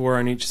aim for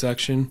on each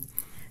section?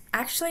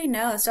 Actually,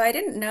 no. So I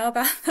didn't know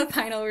about the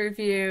final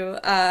review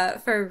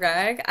for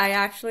reg. I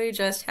actually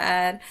just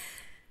had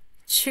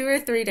 2 or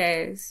 3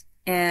 days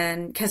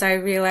And because I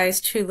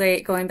realized too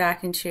late going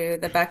back into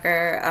the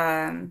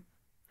Becker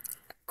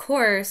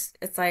course,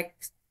 it's like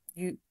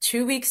you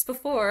 2 weeks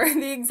before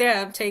the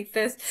exam take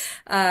this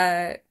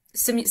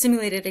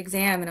simulated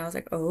exam, and I was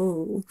like,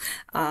 oh,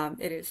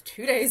 it is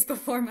 2 days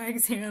before my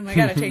exam. I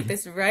gotta take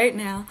this right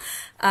now.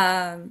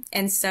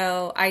 And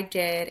so I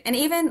did. And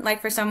even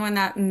like for someone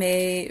that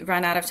may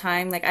run out of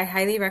time, like I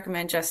highly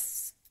recommend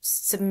just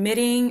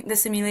submitting the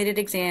simulated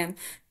exam,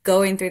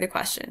 going through the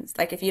questions.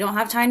 Like if you don't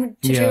have time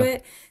to do Yeah.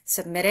 it,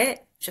 submit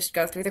it. Just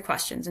go through the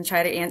questions and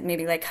try to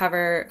maybe like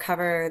cover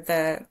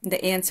the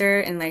answer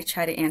and like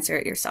try to answer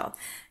it yourself.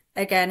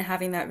 Again,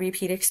 having that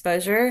repeat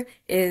exposure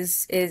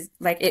is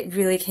like it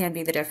really can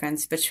be the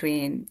difference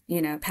between,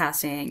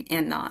 passing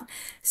and not.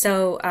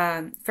 So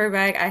for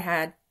reg, I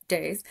had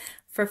days.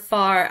 For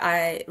FAR,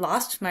 I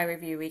lost my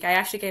review week. I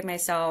actually gave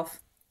myself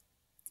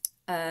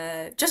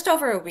just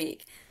over a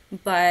week,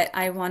 but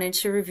I wanted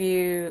to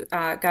review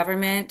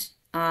government,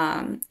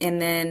 and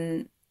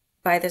then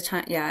by the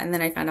time, yeah, and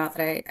then I found out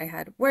that I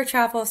had work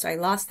travel, so I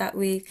lost that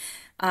week.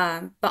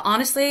 But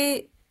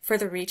honestly, for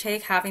the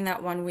retake, having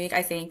that 1 week,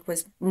 I think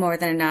was more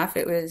than enough.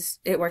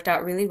 It worked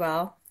out really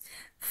well.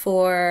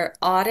 For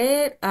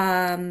audit,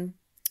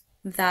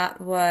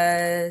 that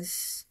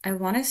was, I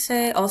want to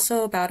say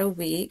also about a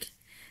week.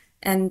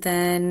 And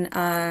then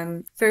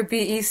for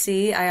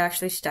BEC, I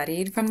actually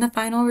studied from the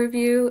final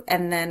review,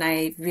 and then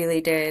I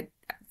really did.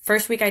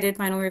 First week I did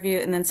final review,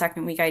 and then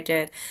second week I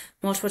did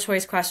multiple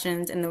choice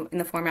questions in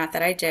the format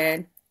that I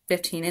did,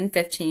 15 and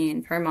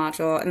 15 per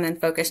module, and then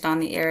focused on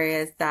the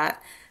areas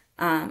that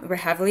were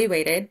heavily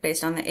weighted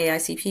based on the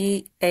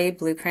AICPA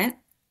blueprint.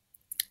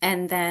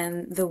 And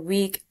then the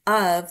week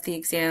of the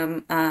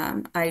exam,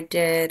 I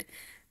did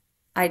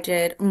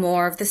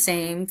more of the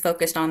same,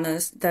 focused on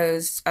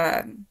those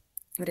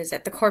what is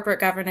it? The corporate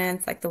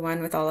governance, like the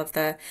one with all of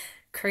the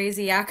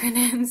crazy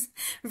acronyms,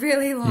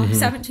 really long, Hmm.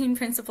 17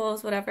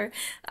 principles, whatever.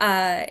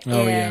 Oh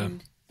yeah.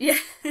 And yeah,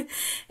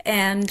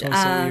 and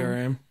Also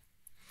ERM.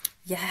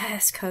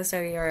 yes,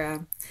 COSO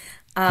ERO.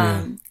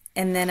 Yeah.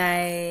 And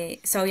then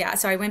so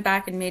I went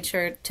back and made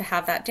sure to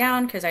have that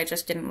down because I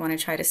just didn't want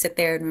to try to sit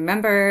there and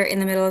remember in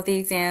the middle of the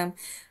exam.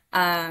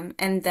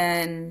 And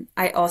then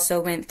I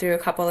also went through a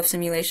couple of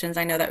simulations.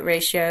 I know that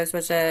ratios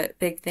was a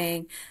big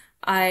thing.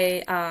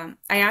 I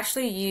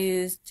actually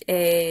used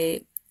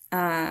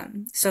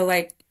so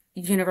like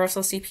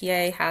Universal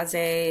CPA has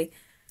a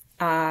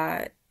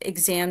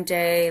exam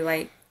day,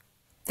 like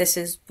this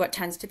is what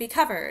tends to be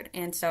covered.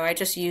 And so I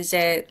just used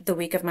it the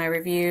week of my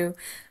review.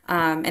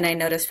 And I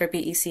noticed for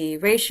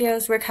BEC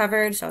ratios were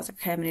covered. So I was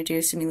like, okay, I'm going to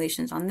do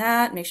simulations on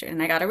that, make sure.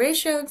 And I got a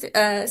ratio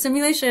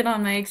simulation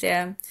on my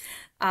exam.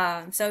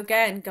 So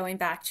again, going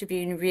back to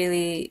being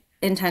really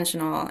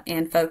intentional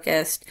and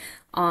focused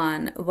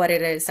on what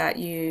it is that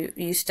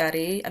you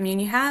study. I mean,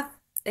 you have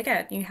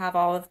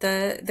all of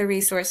the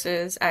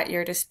resources at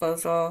your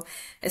disposal.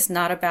 It's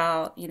not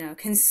about,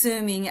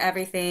 consuming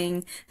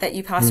everything that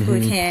you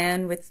possibly Hmm.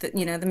 can with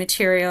the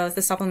materials,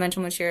 the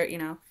supplemental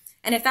material.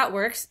 And if that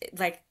works,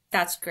 like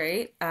that's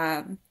great.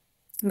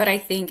 But I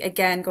think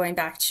again, going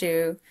back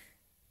to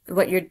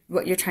what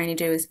you're trying to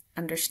do is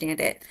understand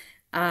it,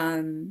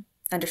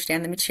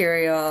 understand the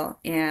material,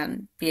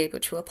 and be able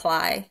to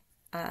apply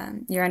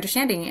your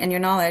understanding and your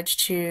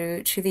knowledge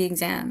to the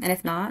exam. And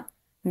if not,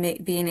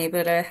 being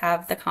able to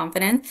have the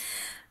confidence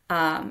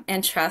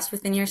and trust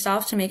within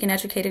yourself to make an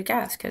educated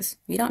guess, because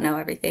we don't know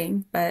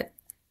everything, but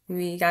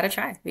we got to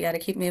try. We got to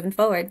keep moving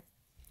forward.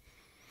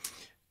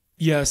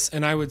 Yes,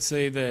 and I would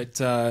say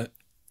that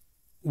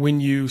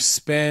when you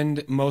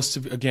spend most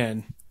of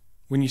again,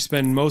 when you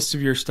spend most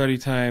of your study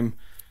time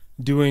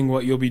doing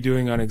what you'll be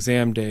doing on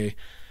exam day,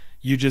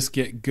 you just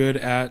get good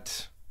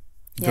at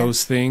Yeah.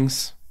 those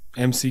things,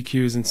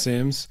 MCQs and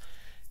Sims,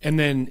 and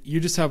then you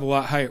just have a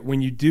lot higher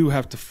when you do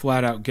have to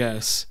flat out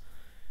guess.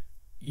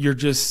 Your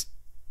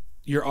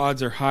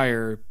odds are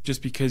higher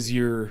just because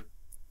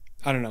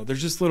I don't know,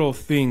 there's just little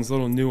things,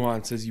 little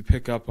nuances you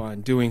pick up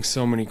on doing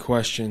so many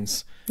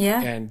questions,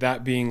 Yeah. and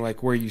that being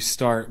like where you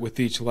start with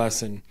each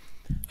lesson.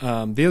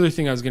 The other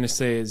thing I was going to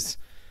say is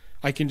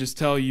I can just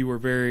tell you were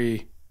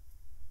very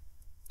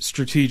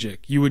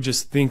strategic. You would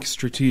just think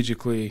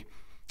strategically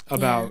Yeah.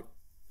 about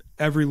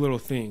every little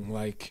thing,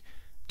 like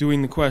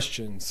doing the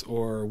questions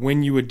or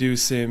when you would do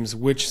Sims,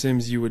 which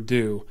Sims you would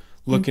do,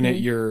 looking at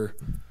Hmm. your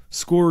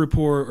score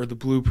report or the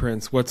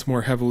blueprints, what's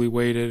more heavily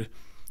weighted.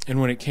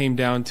 And when it came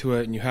down to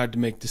it and you had to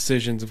make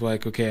decisions of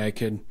like, okay, I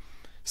could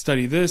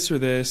study this or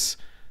this,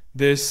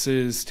 this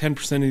is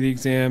 10% of the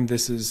exam,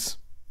 this is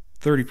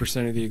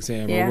 30% of the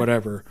exam or Yeah.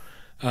 whatever.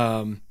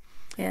 Um,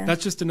 Yeah.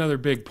 that's just another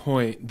big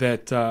point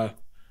that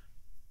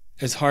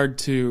is hard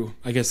to,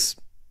 I guess,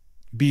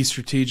 be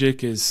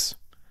strategic is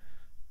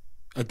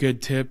a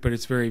good tip, but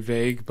it's very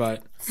vague.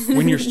 But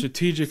when you're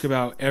strategic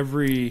about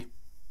every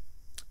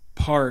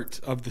part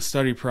of the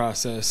study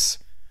process,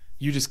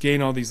 you just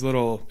gain all these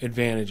little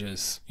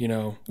advantages,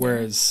 Yeah.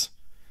 Whereas,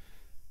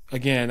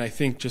 again, I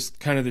think just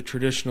kind of the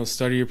traditional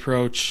study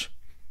approach,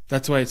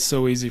 that's why it's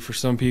so easy for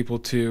some people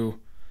to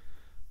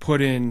put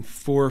in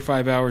 4 or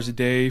 5 hours a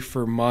day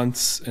for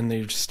months and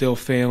they're still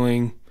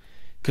failing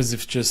because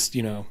it's just,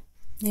 press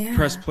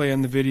Yeah. play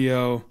on the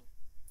video.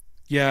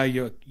 Yeah,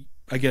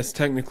 I guess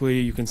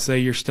technically you can say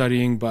you're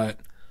studying, but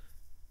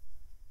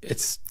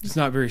it's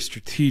not very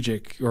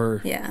strategic,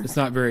 or Yeah. it's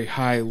not very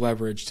high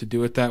leverage to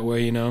do it that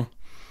way.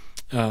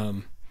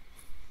 Um,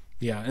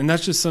 yeah, and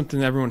that's just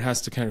something everyone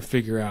has to kind of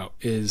figure out,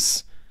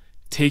 is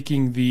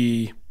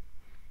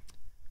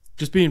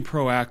just being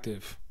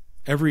proactive.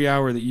 Every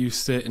hour that you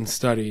sit and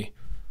study,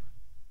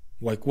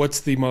 like,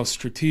 what's the most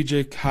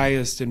strategic,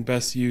 highest, and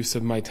best use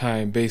of my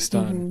time based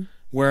on Mm-hmm.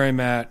 where I'm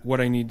at, what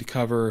I need to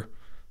cover,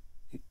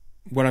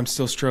 what I'm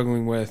still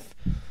struggling with.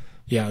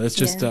 Yeah, that's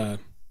just, Yeah.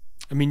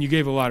 you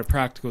gave a lot of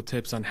practical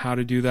tips on how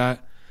to do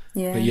that.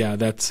 But Yeah. yeah,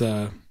 that's,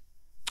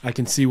 I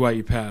can see why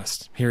you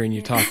passed, hearing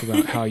you talk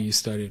about Yeah. how you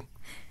studied.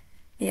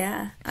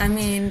 Yeah. I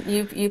mean,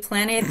 you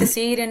planted the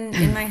seed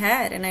in my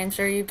head, and I'm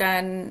sure you've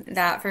done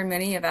that for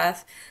many of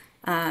us.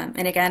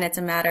 And again, it's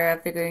a matter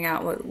of figuring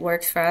out what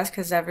works for us,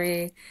 because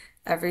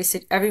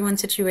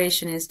everyone's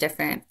situation is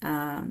different.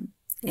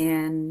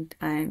 And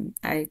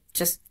I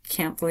just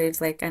can't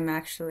believe, like, I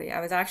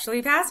was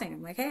actually passing.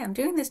 I'm like, hey, I'm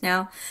doing this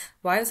now.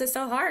 Why was it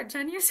so hard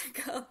 10 years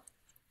ago?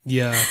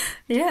 Yeah.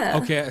 Yeah.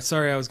 Okay.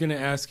 Sorry, I was going to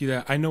ask you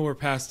that. I know we're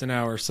past an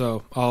hour, so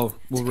It's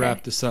we'll okay.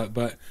 wrap this up.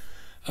 But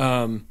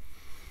um,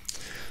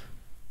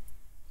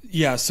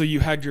 yeah, so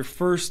you had your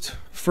first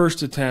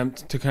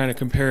attempt to kind of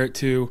compare it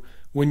to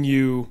when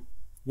you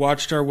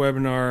watched our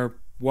webinar,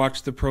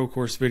 watched the pro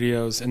course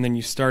videos, and then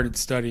you started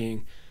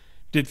studying.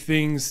 Did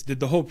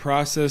the whole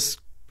process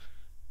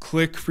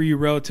click for you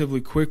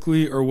relatively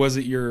quickly, or was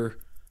it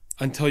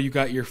until you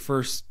got your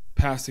first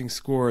passing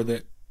score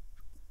that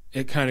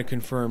it kind of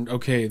confirmed,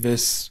 okay,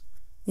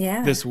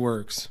 Yeah. this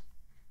works?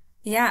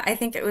 Yeah, I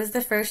think it was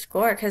the first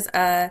score, because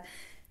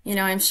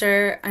I'm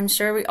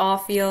sure we all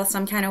feel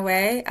some kind of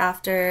way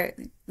after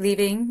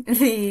leaving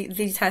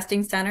the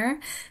testing center,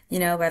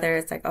 whether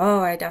it's like, oh,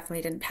 I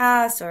definitely didn't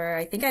pass, or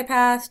I think I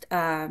passed.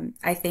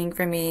 I think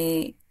for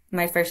me,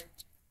 my first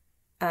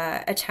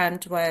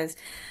attempt was,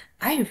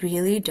 I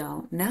really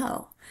don't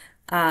know.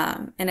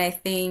 And I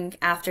think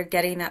after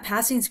getting that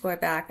passing score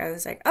back, I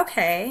was like,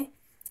 okay,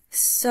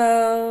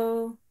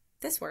 so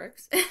this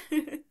works.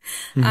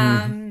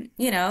 Mm-hmm.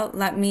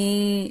 Let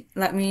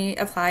me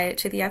apply it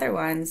to the other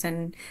ones,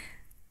 and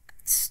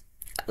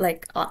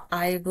like,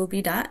 I will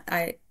be done.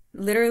 I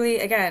literally,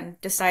 again,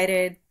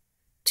 decided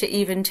to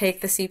even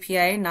take the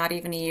CPA not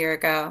even a year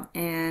ago,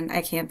 and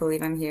I can't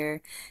believe I'm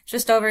here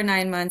just over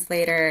 9 months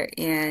later,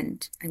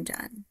 and I'm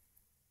done.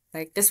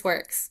 Like, this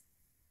works.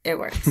 It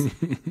works.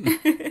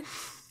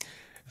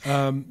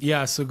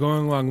 Yeah, so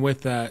going along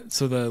with that,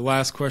 so the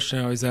last question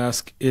I always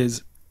ask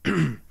is,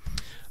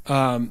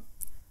 um,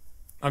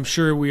 I'm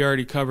sure we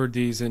already covered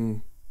these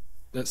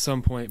at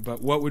some point,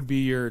 but what would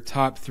be your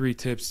top 3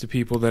 tips to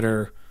people that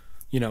are,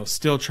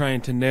 still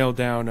trying to nail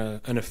down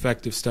an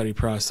effective study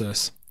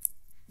process?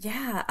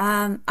 Yeah,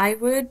 I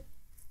would,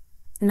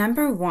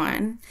 number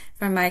one,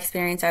 from my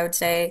experience, I would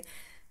say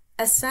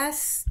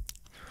assess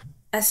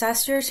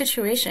assess your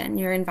situation,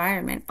 your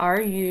environment.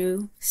 Are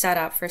you set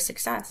up for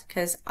success?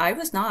 Because I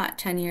was not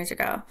 10 years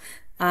ago.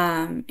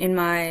 In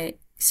my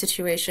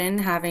situation,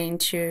 having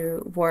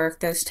to work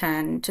those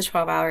 10 to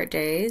 12-hour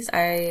days,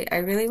 I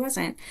really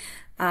wasn't.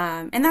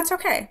 And that's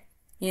okay.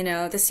 The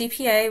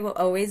CPA will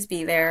always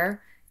be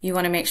there. You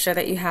want to make sure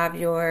that you have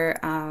your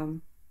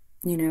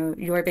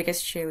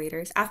biggest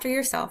cheerleaders after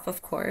yourself,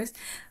 of course,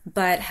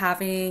 but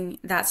having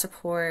that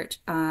support,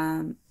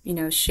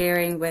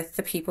 sharing with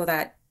the people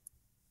that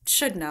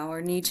should know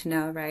or need to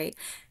know, right?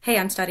 Hey,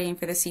 I'm studying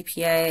for the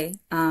CPA.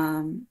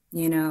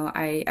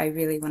 I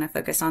really want to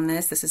focus on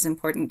this. This is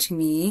important to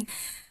me.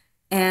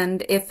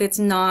 And if it's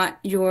not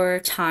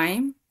your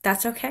time,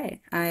 that's okay.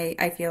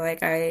 I feel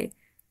like I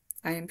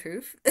am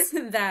proof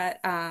that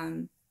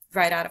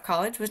right out of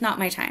college was not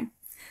my time.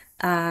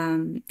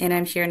 And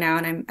I'm here now,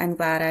 and I'm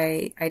glad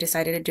I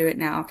decided to do it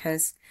now,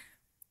 because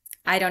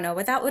I don't know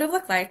what that would have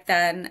looked like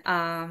then.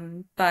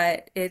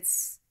 But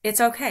it's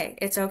okay.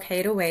 It's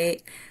okay to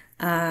wait.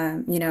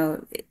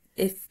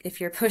 If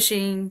you're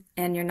pushing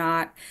and you're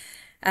not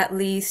at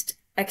least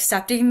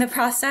accepting the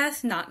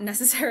process, not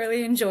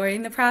necessarily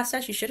enjoying the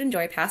process, you should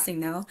enjoy passing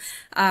though.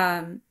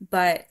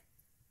 But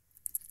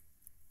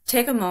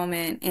take a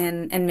moment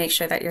and make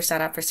sure that you're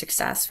set up for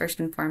success first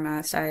and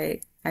foremost.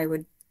 I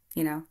would,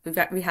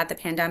 we had the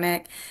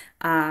pandemic.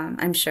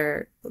 I'm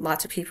sure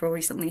lots of people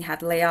recently had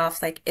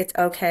layoffs. Like, it's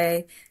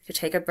okay to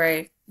take a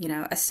break,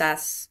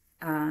 assess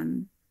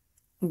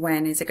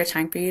when is a good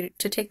time for you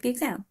to take the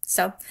exam.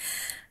 So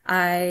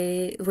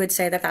I would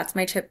say that that's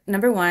my tip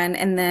number one.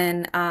 And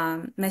then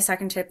my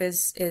second tip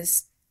is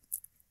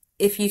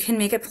if you can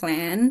make a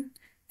plan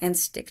and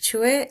stick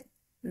to it,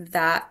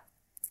 that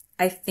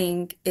I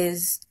think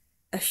is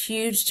a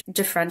huge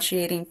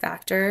differentiating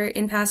factor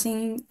in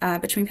passing,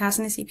 between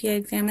passing the CPA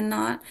exam and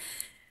not.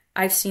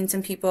 I've seen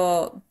some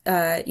people,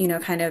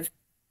 kind of,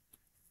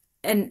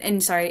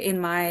 and sorry, in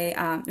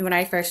my, when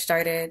I first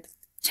started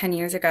 10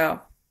 years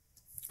ago,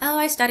 oh,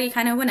 I study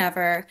kind of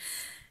whenever.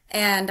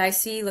 And I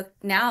see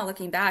now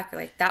looking back,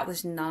 like that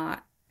was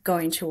not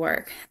going to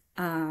work.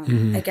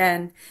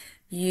 Again,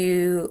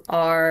 you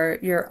are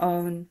your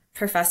own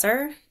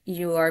professor.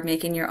 You are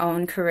making your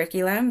own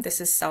curriculum.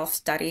 This is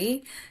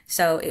self-study,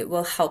 so it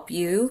will help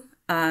you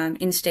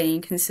in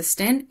staying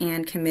consistent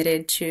and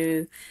committed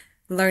to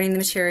learning the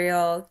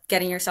material,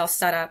 getting yourself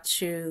set up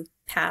to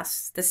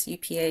pass the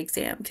CPA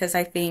exam. Because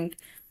I think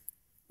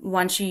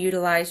once you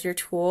utilize your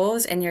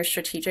tools and you're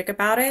strategic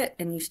about it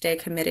and you stay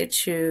committed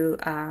to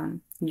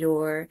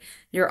your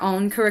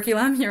own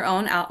curriculum, your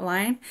own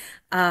outline,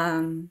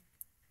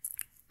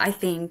 I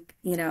think,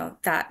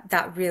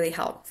 that really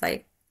helped.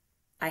 Like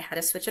I had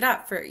to switch it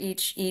up for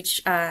each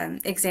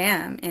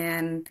exam.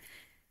 And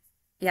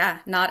yeah,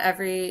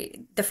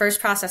 the first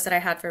process that I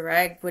had for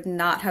reg would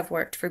not have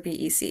worked for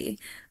BEC.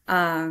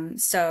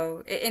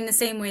 So in the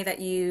same way that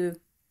you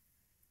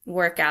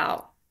work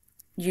out,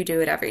 you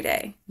do it every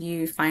day.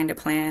 You find a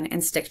plan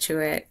and stick to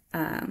it.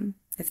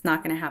 It's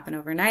not going to happen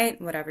overnight,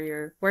 whatever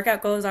your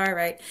workout goals are,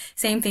 right?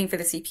 Same thing for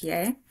the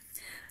CPA.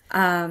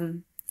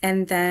 And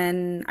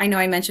then I know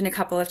I mentioned a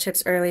couple of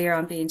tips earlier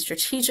on being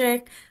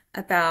strategic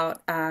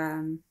about,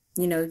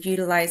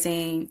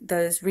 utilizing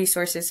those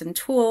resources and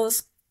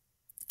tools.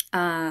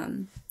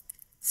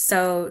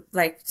 So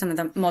like some of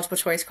the multiple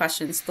choice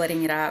questions,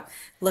 splitting it up,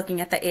 looking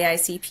at the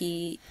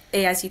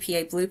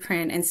AICPA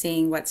blueprint and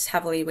seeing what's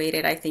heavily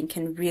weighted, I think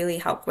can really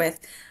help with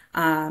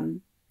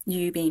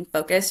you being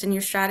focused in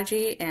your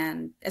strategy,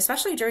 and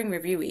especially during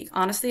review week.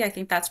 Honestly, I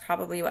think that's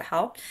probably what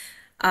helped.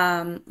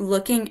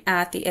 Looking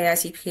at the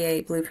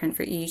AICPA blueprint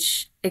for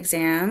each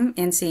exam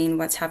and seeing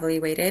what's heavily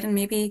weighted, and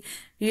maybe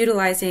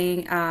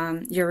utilizing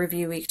your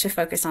review week to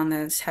focus on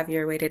those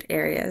heavier weighted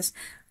areas.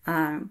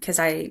 Because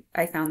I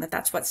found that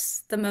that's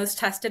what's the most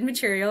tested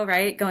material,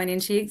 right, going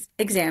into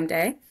exam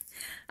day.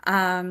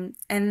 And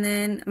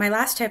then my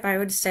last tip I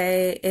would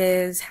say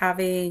is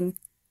having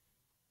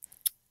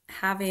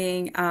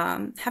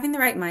the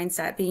right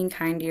mindset, being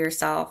kind to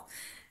yourself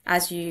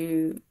as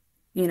you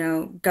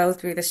go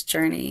through this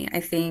journey.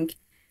 I think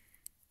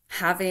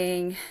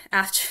after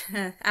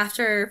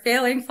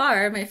failing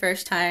FAR my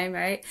first time,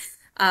 right,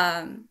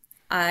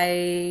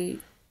 I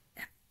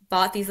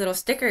bought these little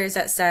stickers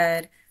that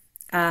said,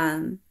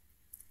 I'm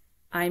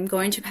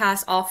going to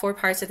pass all 4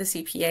 parts of the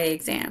CPA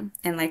exam.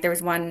 And like there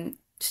was one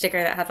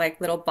sticker that had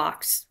like little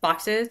boxes.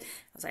 I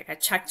was like, I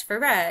checked for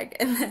reg,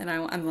 and then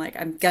I'm like,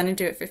 I'm gonna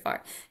do it for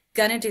FAR,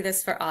 gonna do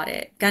this for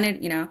audit,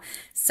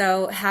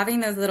 So having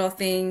those little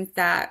things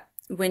that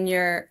when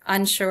you're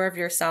unsure of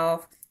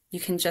yourself, you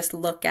can just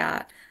look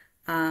at.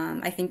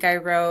 I think I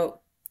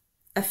wrote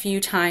a few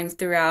times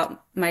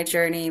throughout my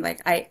journey,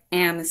 like I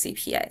am a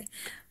CPA.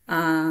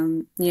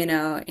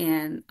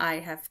 And I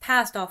have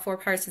passed all 4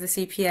 parts of the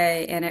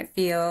CPA and it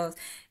feels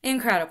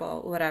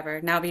incredible, whatever.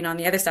 Now being on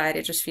the other side,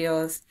 it just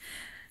feels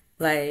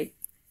like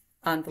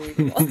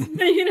unbelievable,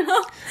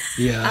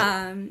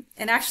 Yeah.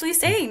 And actually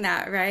saying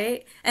that,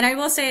 right? And I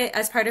will say,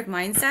 as part of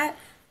mindset,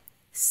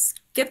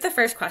 skip the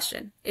first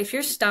question. If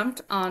you're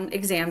stumped on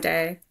exam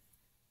day,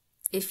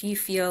 if you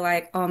feel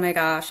like, oh my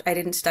gosh, I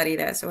didn't study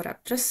this or whatever,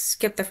 just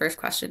skip the first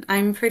question.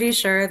 I'm pretty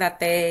sure that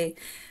they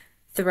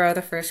throw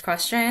the first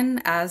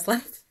question as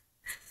like,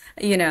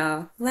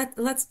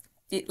 let's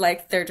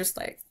like, they're just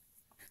like,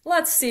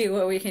 let's see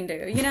what we can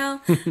do,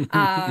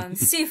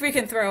 see if we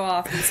can throw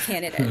off these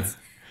candidates.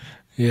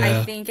 Yeah.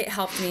 I think it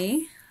helped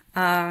me.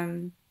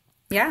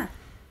 Yeah.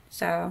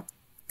 So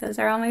those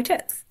are all my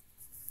tips.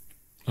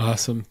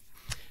 Awesome.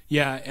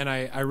 Yeah. And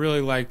I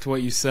really liked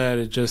what you said.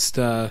 It just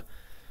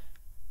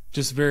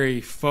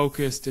very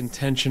focused,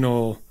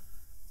 intentional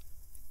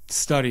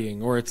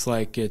studying, or it's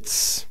like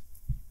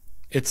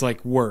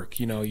work,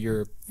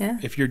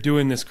 if you're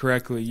doing this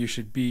correctly, you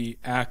should be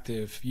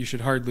active. You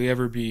should hardly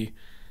ever be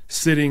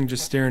sitting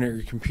just staring at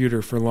your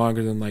computer for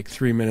longer than like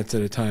 3 minutes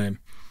at a time.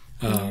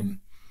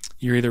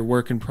 You're either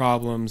working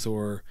problems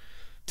or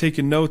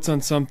taking notes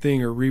on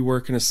something or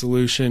reworking a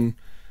solution.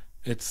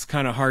 It's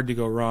kind of hard to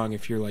go wrong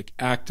if you're like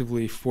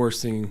actively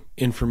forcing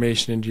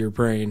information into your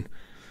brain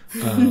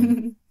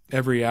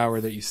every hour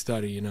that you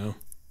study,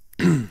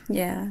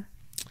 Yeah.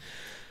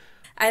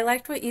 I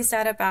liked what you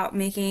said about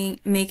making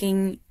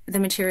the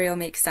material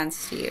make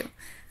sense to you.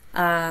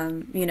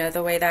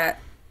 The way that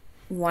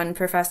one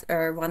professor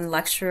or one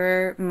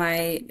lecturer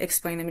might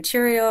explain the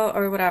material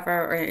or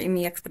whatever, or in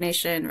the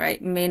explanation,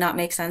 right, may not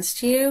make sense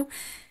to you.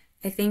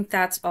 I think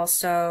that's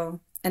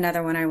also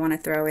another one I want to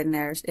throw in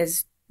there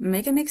is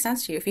make it make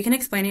sense to you. If you can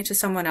explain it to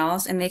someone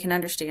else and they can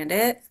understand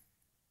it,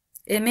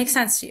 it makes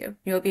sense to you.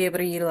 You'll be able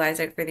to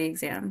utilize it for the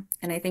exam.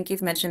 And I think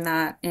you've mentioned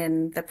that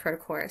in the pro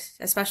course,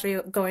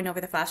 especially going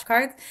over the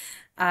flashcards.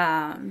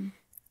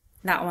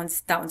 That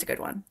one's a good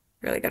one.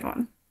 Really good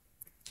one.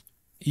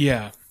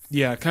 Yeah.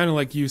 Yeah. Kind of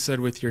like you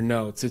said with your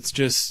notes. It's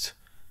just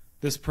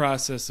this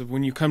process of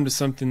when you come to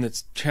something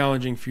that's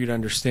challenging for you to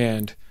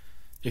understand,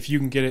 if you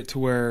can get it to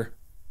where,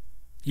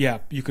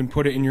 you can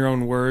put it in your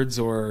own words,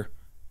 or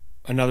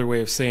another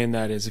way of saying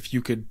that is if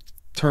you could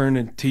turn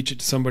and teach it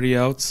to somebody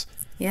else,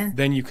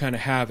 then you kind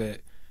of have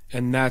it,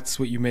 and that's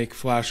what you make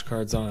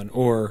flashcards on,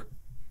 or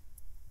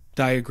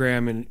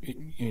diagram and,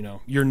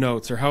 your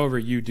notes or however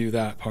you do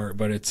that part,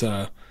 but it's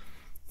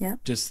Yeah.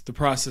 just the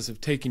process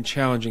of taking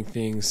challenging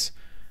things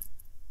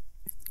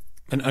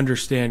and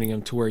understanding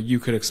them to where you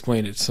could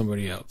explain it to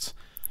somebody else.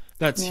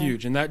 That's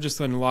huge. And that just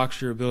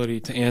unlocks your ability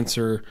to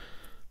answer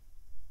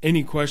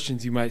any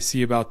questions you might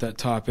see about that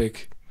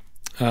topic.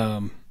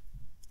 Obviously.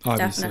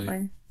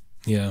 Definitely.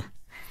 Yeah.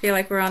 I feel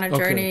like we're on a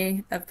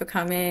journey of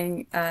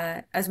becoming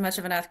as much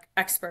of an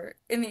expert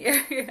in the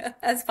area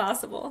as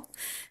possible.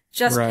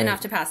 Just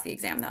enough to pass the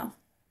exam, though.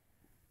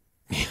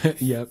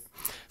 Yep.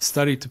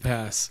 Study to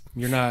pass.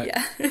 You're not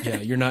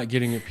you're not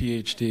getting a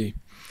PhD.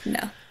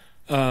 No.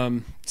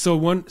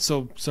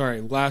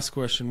 Last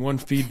question, one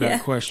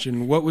feedback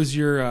question. What was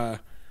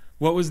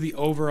the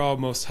overall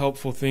most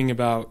helpful thing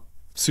about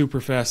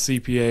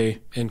SuperfastCPA CPA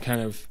and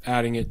kind of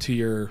adding it to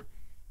your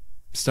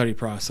study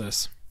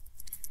process?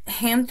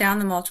 Hands down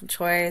the multiple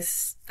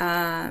choice,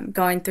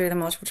 going through the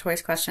multiple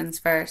choice questions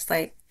first.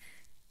 Like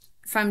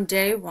from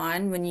day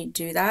one, when you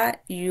do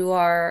that, you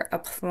are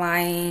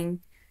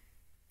applying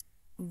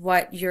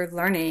what you're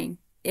learning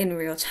in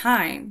real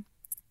time.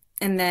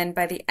 And then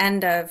by the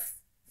end of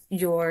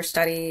your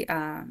study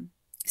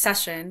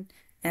session,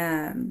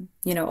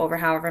 over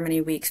however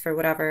many weeks for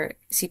whatever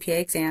CPA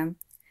exam,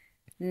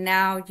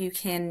 now you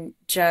can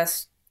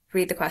just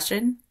read the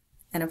question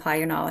and apply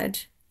your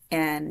knowledge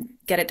and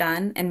get it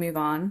done and move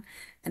on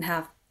and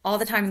have all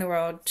the time in the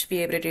world to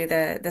be able to do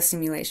the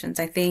simulations.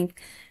 I think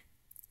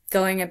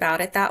going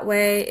about it that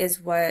way is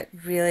what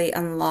really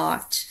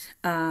unlocked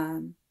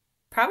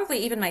probably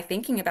even my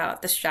thinking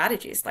about the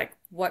strategies. Like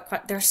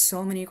there's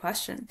so many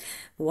questions.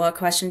 What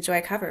questions do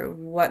I cover?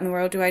 What in the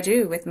world do I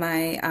do with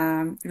my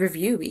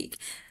review week?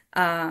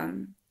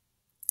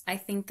 I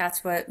think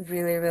that's what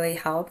really, really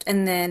helped.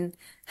 And then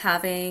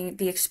having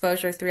the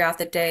exposure throughout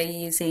the day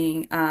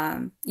using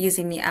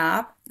the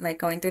app, like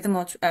going through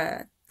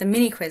the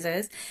mini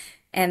quizzes,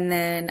 and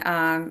then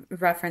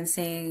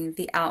referencing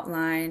the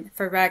outline.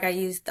 For reg, I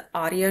used the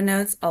audio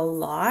notes a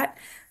lot.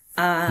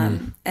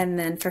 And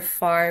then for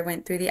FAR, I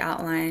went through the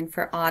outline.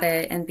 For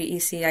audit and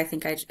BEC, I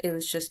think it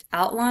was just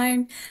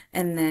outline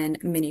and then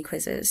mini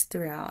quizzes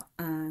throughout.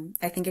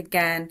 I think,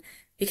 again,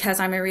 because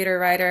I'm a reader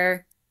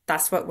writer,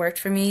 that's what worked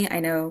for me. I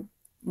know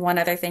one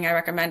other thing I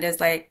recommend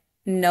is like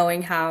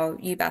knowing how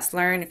you best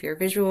learn. If you're a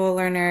visual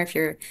learner, if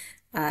you're,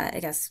 I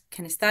guess,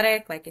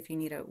 kinesthetic, like if you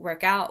need to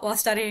work out while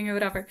studying or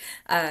whatever,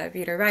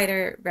 reader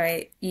writer,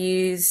 right?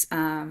 Use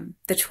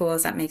the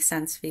tools that make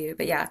sense for you.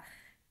 But yeah,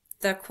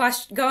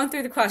 going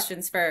through the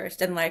questions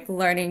first and like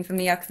learning from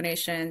the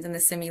explanations and the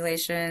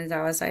simulations,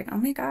 I was like, oh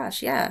my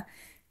gosh, yeah,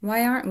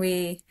 why aren't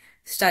we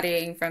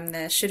studying from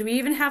this? Should we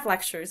even have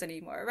lectures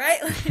anymore, right?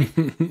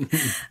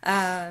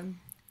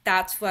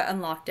 That's what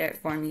unlocked it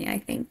for me, I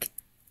think.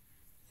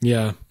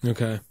 Yeah.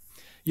 Okay.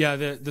 Yeah.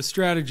 The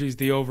strategy is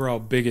the overall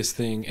biggest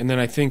thing. And then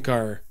I think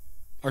our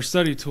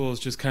study tools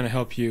just kind of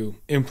help you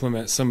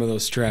implement some of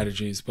those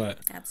strategies, but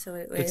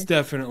absolutely, it's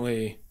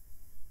definitely,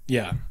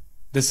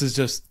 this is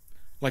just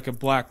like a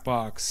black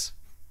box,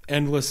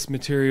 endless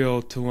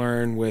material to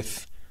learn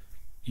with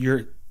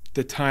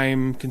the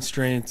time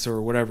constraints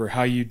or whatever.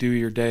 How you do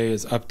your day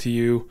is up to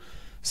you.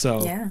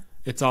 So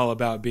it's all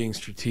about being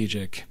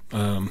strategic.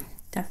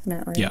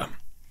 Definitely. Yeah.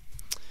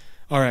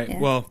 All right. Yeah.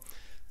 Well,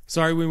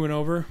 sorry we went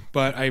over,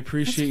 but I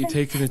appreciate you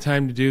taking the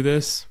time to do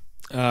this.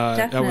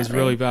 That was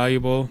really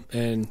valuable.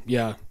 And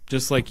yeah,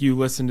 just like you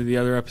listen to the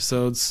other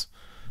episodes,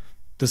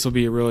 this will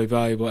be a really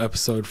valuable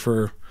episode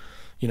for,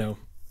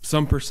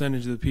 some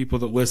percentage of the people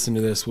that listen to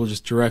this will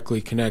just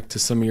directly connect to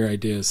some of your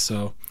ideas.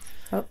 So,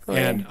 hopefully.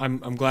 And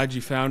I'm glad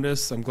you found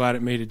us. I'm glad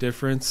it made a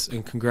difference,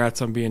 and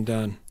congrats on being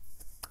done.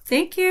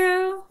 Thank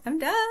you. I'm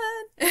done.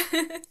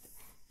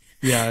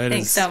 Yeah, it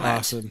is so much.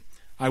 Awesome.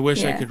 I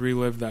wish I could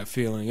relive that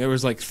feeling. It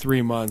was like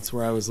 3 months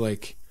where I was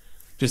like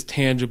just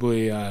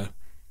tangibly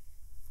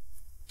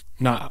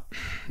not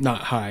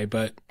high,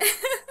 but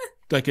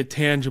like a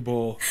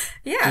tangible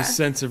just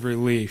sense of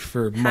relief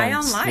for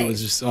months. It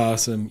was just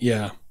awesome.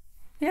 Yeah.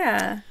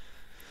 Yeah.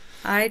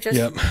 I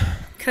just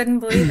couldn't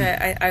believe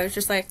it. I was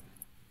just like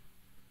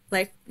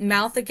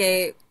mouth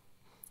agape,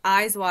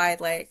 eyes wide,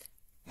 like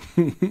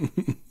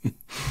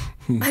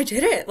I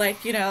did it.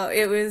 Like,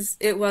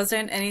 it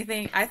wasn't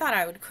anything. I thought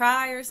I would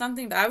cry or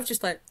something, but I was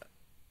just like,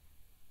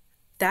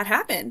 that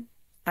happened.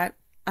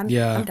 I'm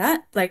done.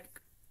 Like,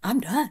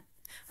 I'm done.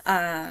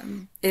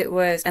 It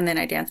was, and then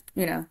I danced,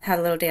 had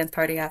a little dance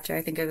party after.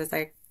 I think it was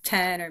like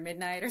 10 or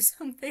midnight or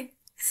something.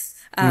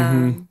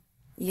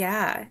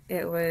 Yeah,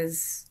 it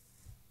was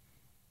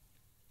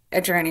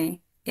a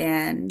journey.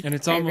 And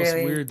it's almost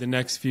weird the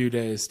next few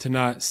days to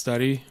not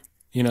study,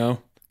 Yeah.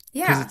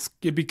 Because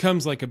it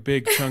becomes like a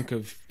big chunk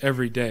of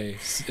every day,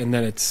 and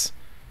then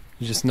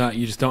you just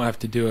don't have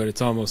to do it.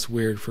 It's almost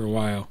weird for a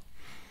while.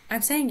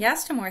 I'm saying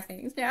yes to more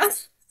things now.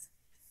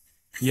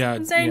 Yeah.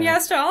 I'm saying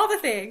yes to all the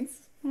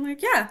things. I'm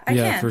like, I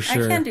can. For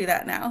sure. I can do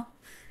that now.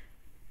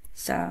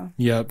 So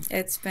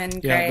it's been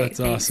great. Yeah, that's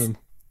awesome.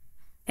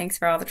 Thanks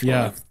for all the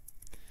tools.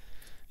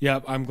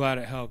 Yeah, I'm glad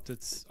it helped.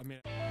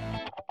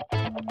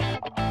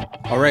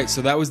 All right,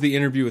 so that was the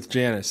interview with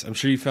Janice. I'm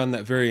sure you found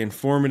that very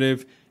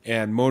informative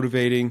and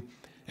motivating,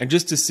 and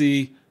just to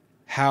see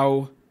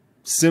how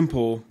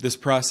simple this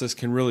process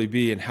can really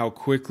be and how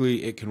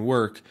quickly it can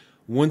work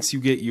once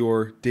you get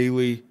your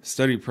daily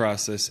study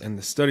process and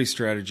the study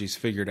strategies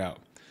figured out.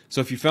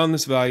 So if you found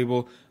this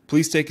valuable,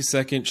 please take a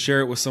second, share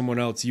it with someone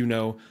else you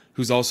know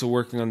who's also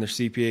working on their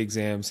CPA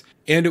exams.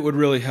 And it would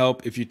really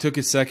help if you took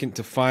a second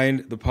to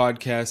find the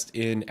podcast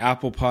in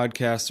Apple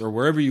Podcasts or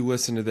wherever you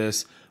listen to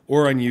this,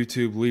 or on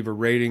YouTube, leave a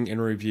rating and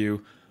a review.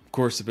 Of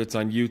course, if it's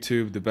on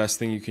YouTube, the best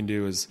thing you can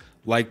do is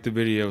like the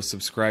video,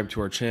 subscribe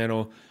to our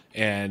channel,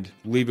 and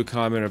leave a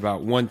comment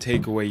about one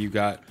takeaway you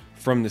got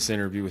from this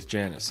interview with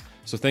Janice.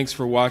 So thanks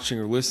for watching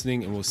or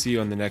listening, and we'll see you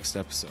on the next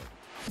episode.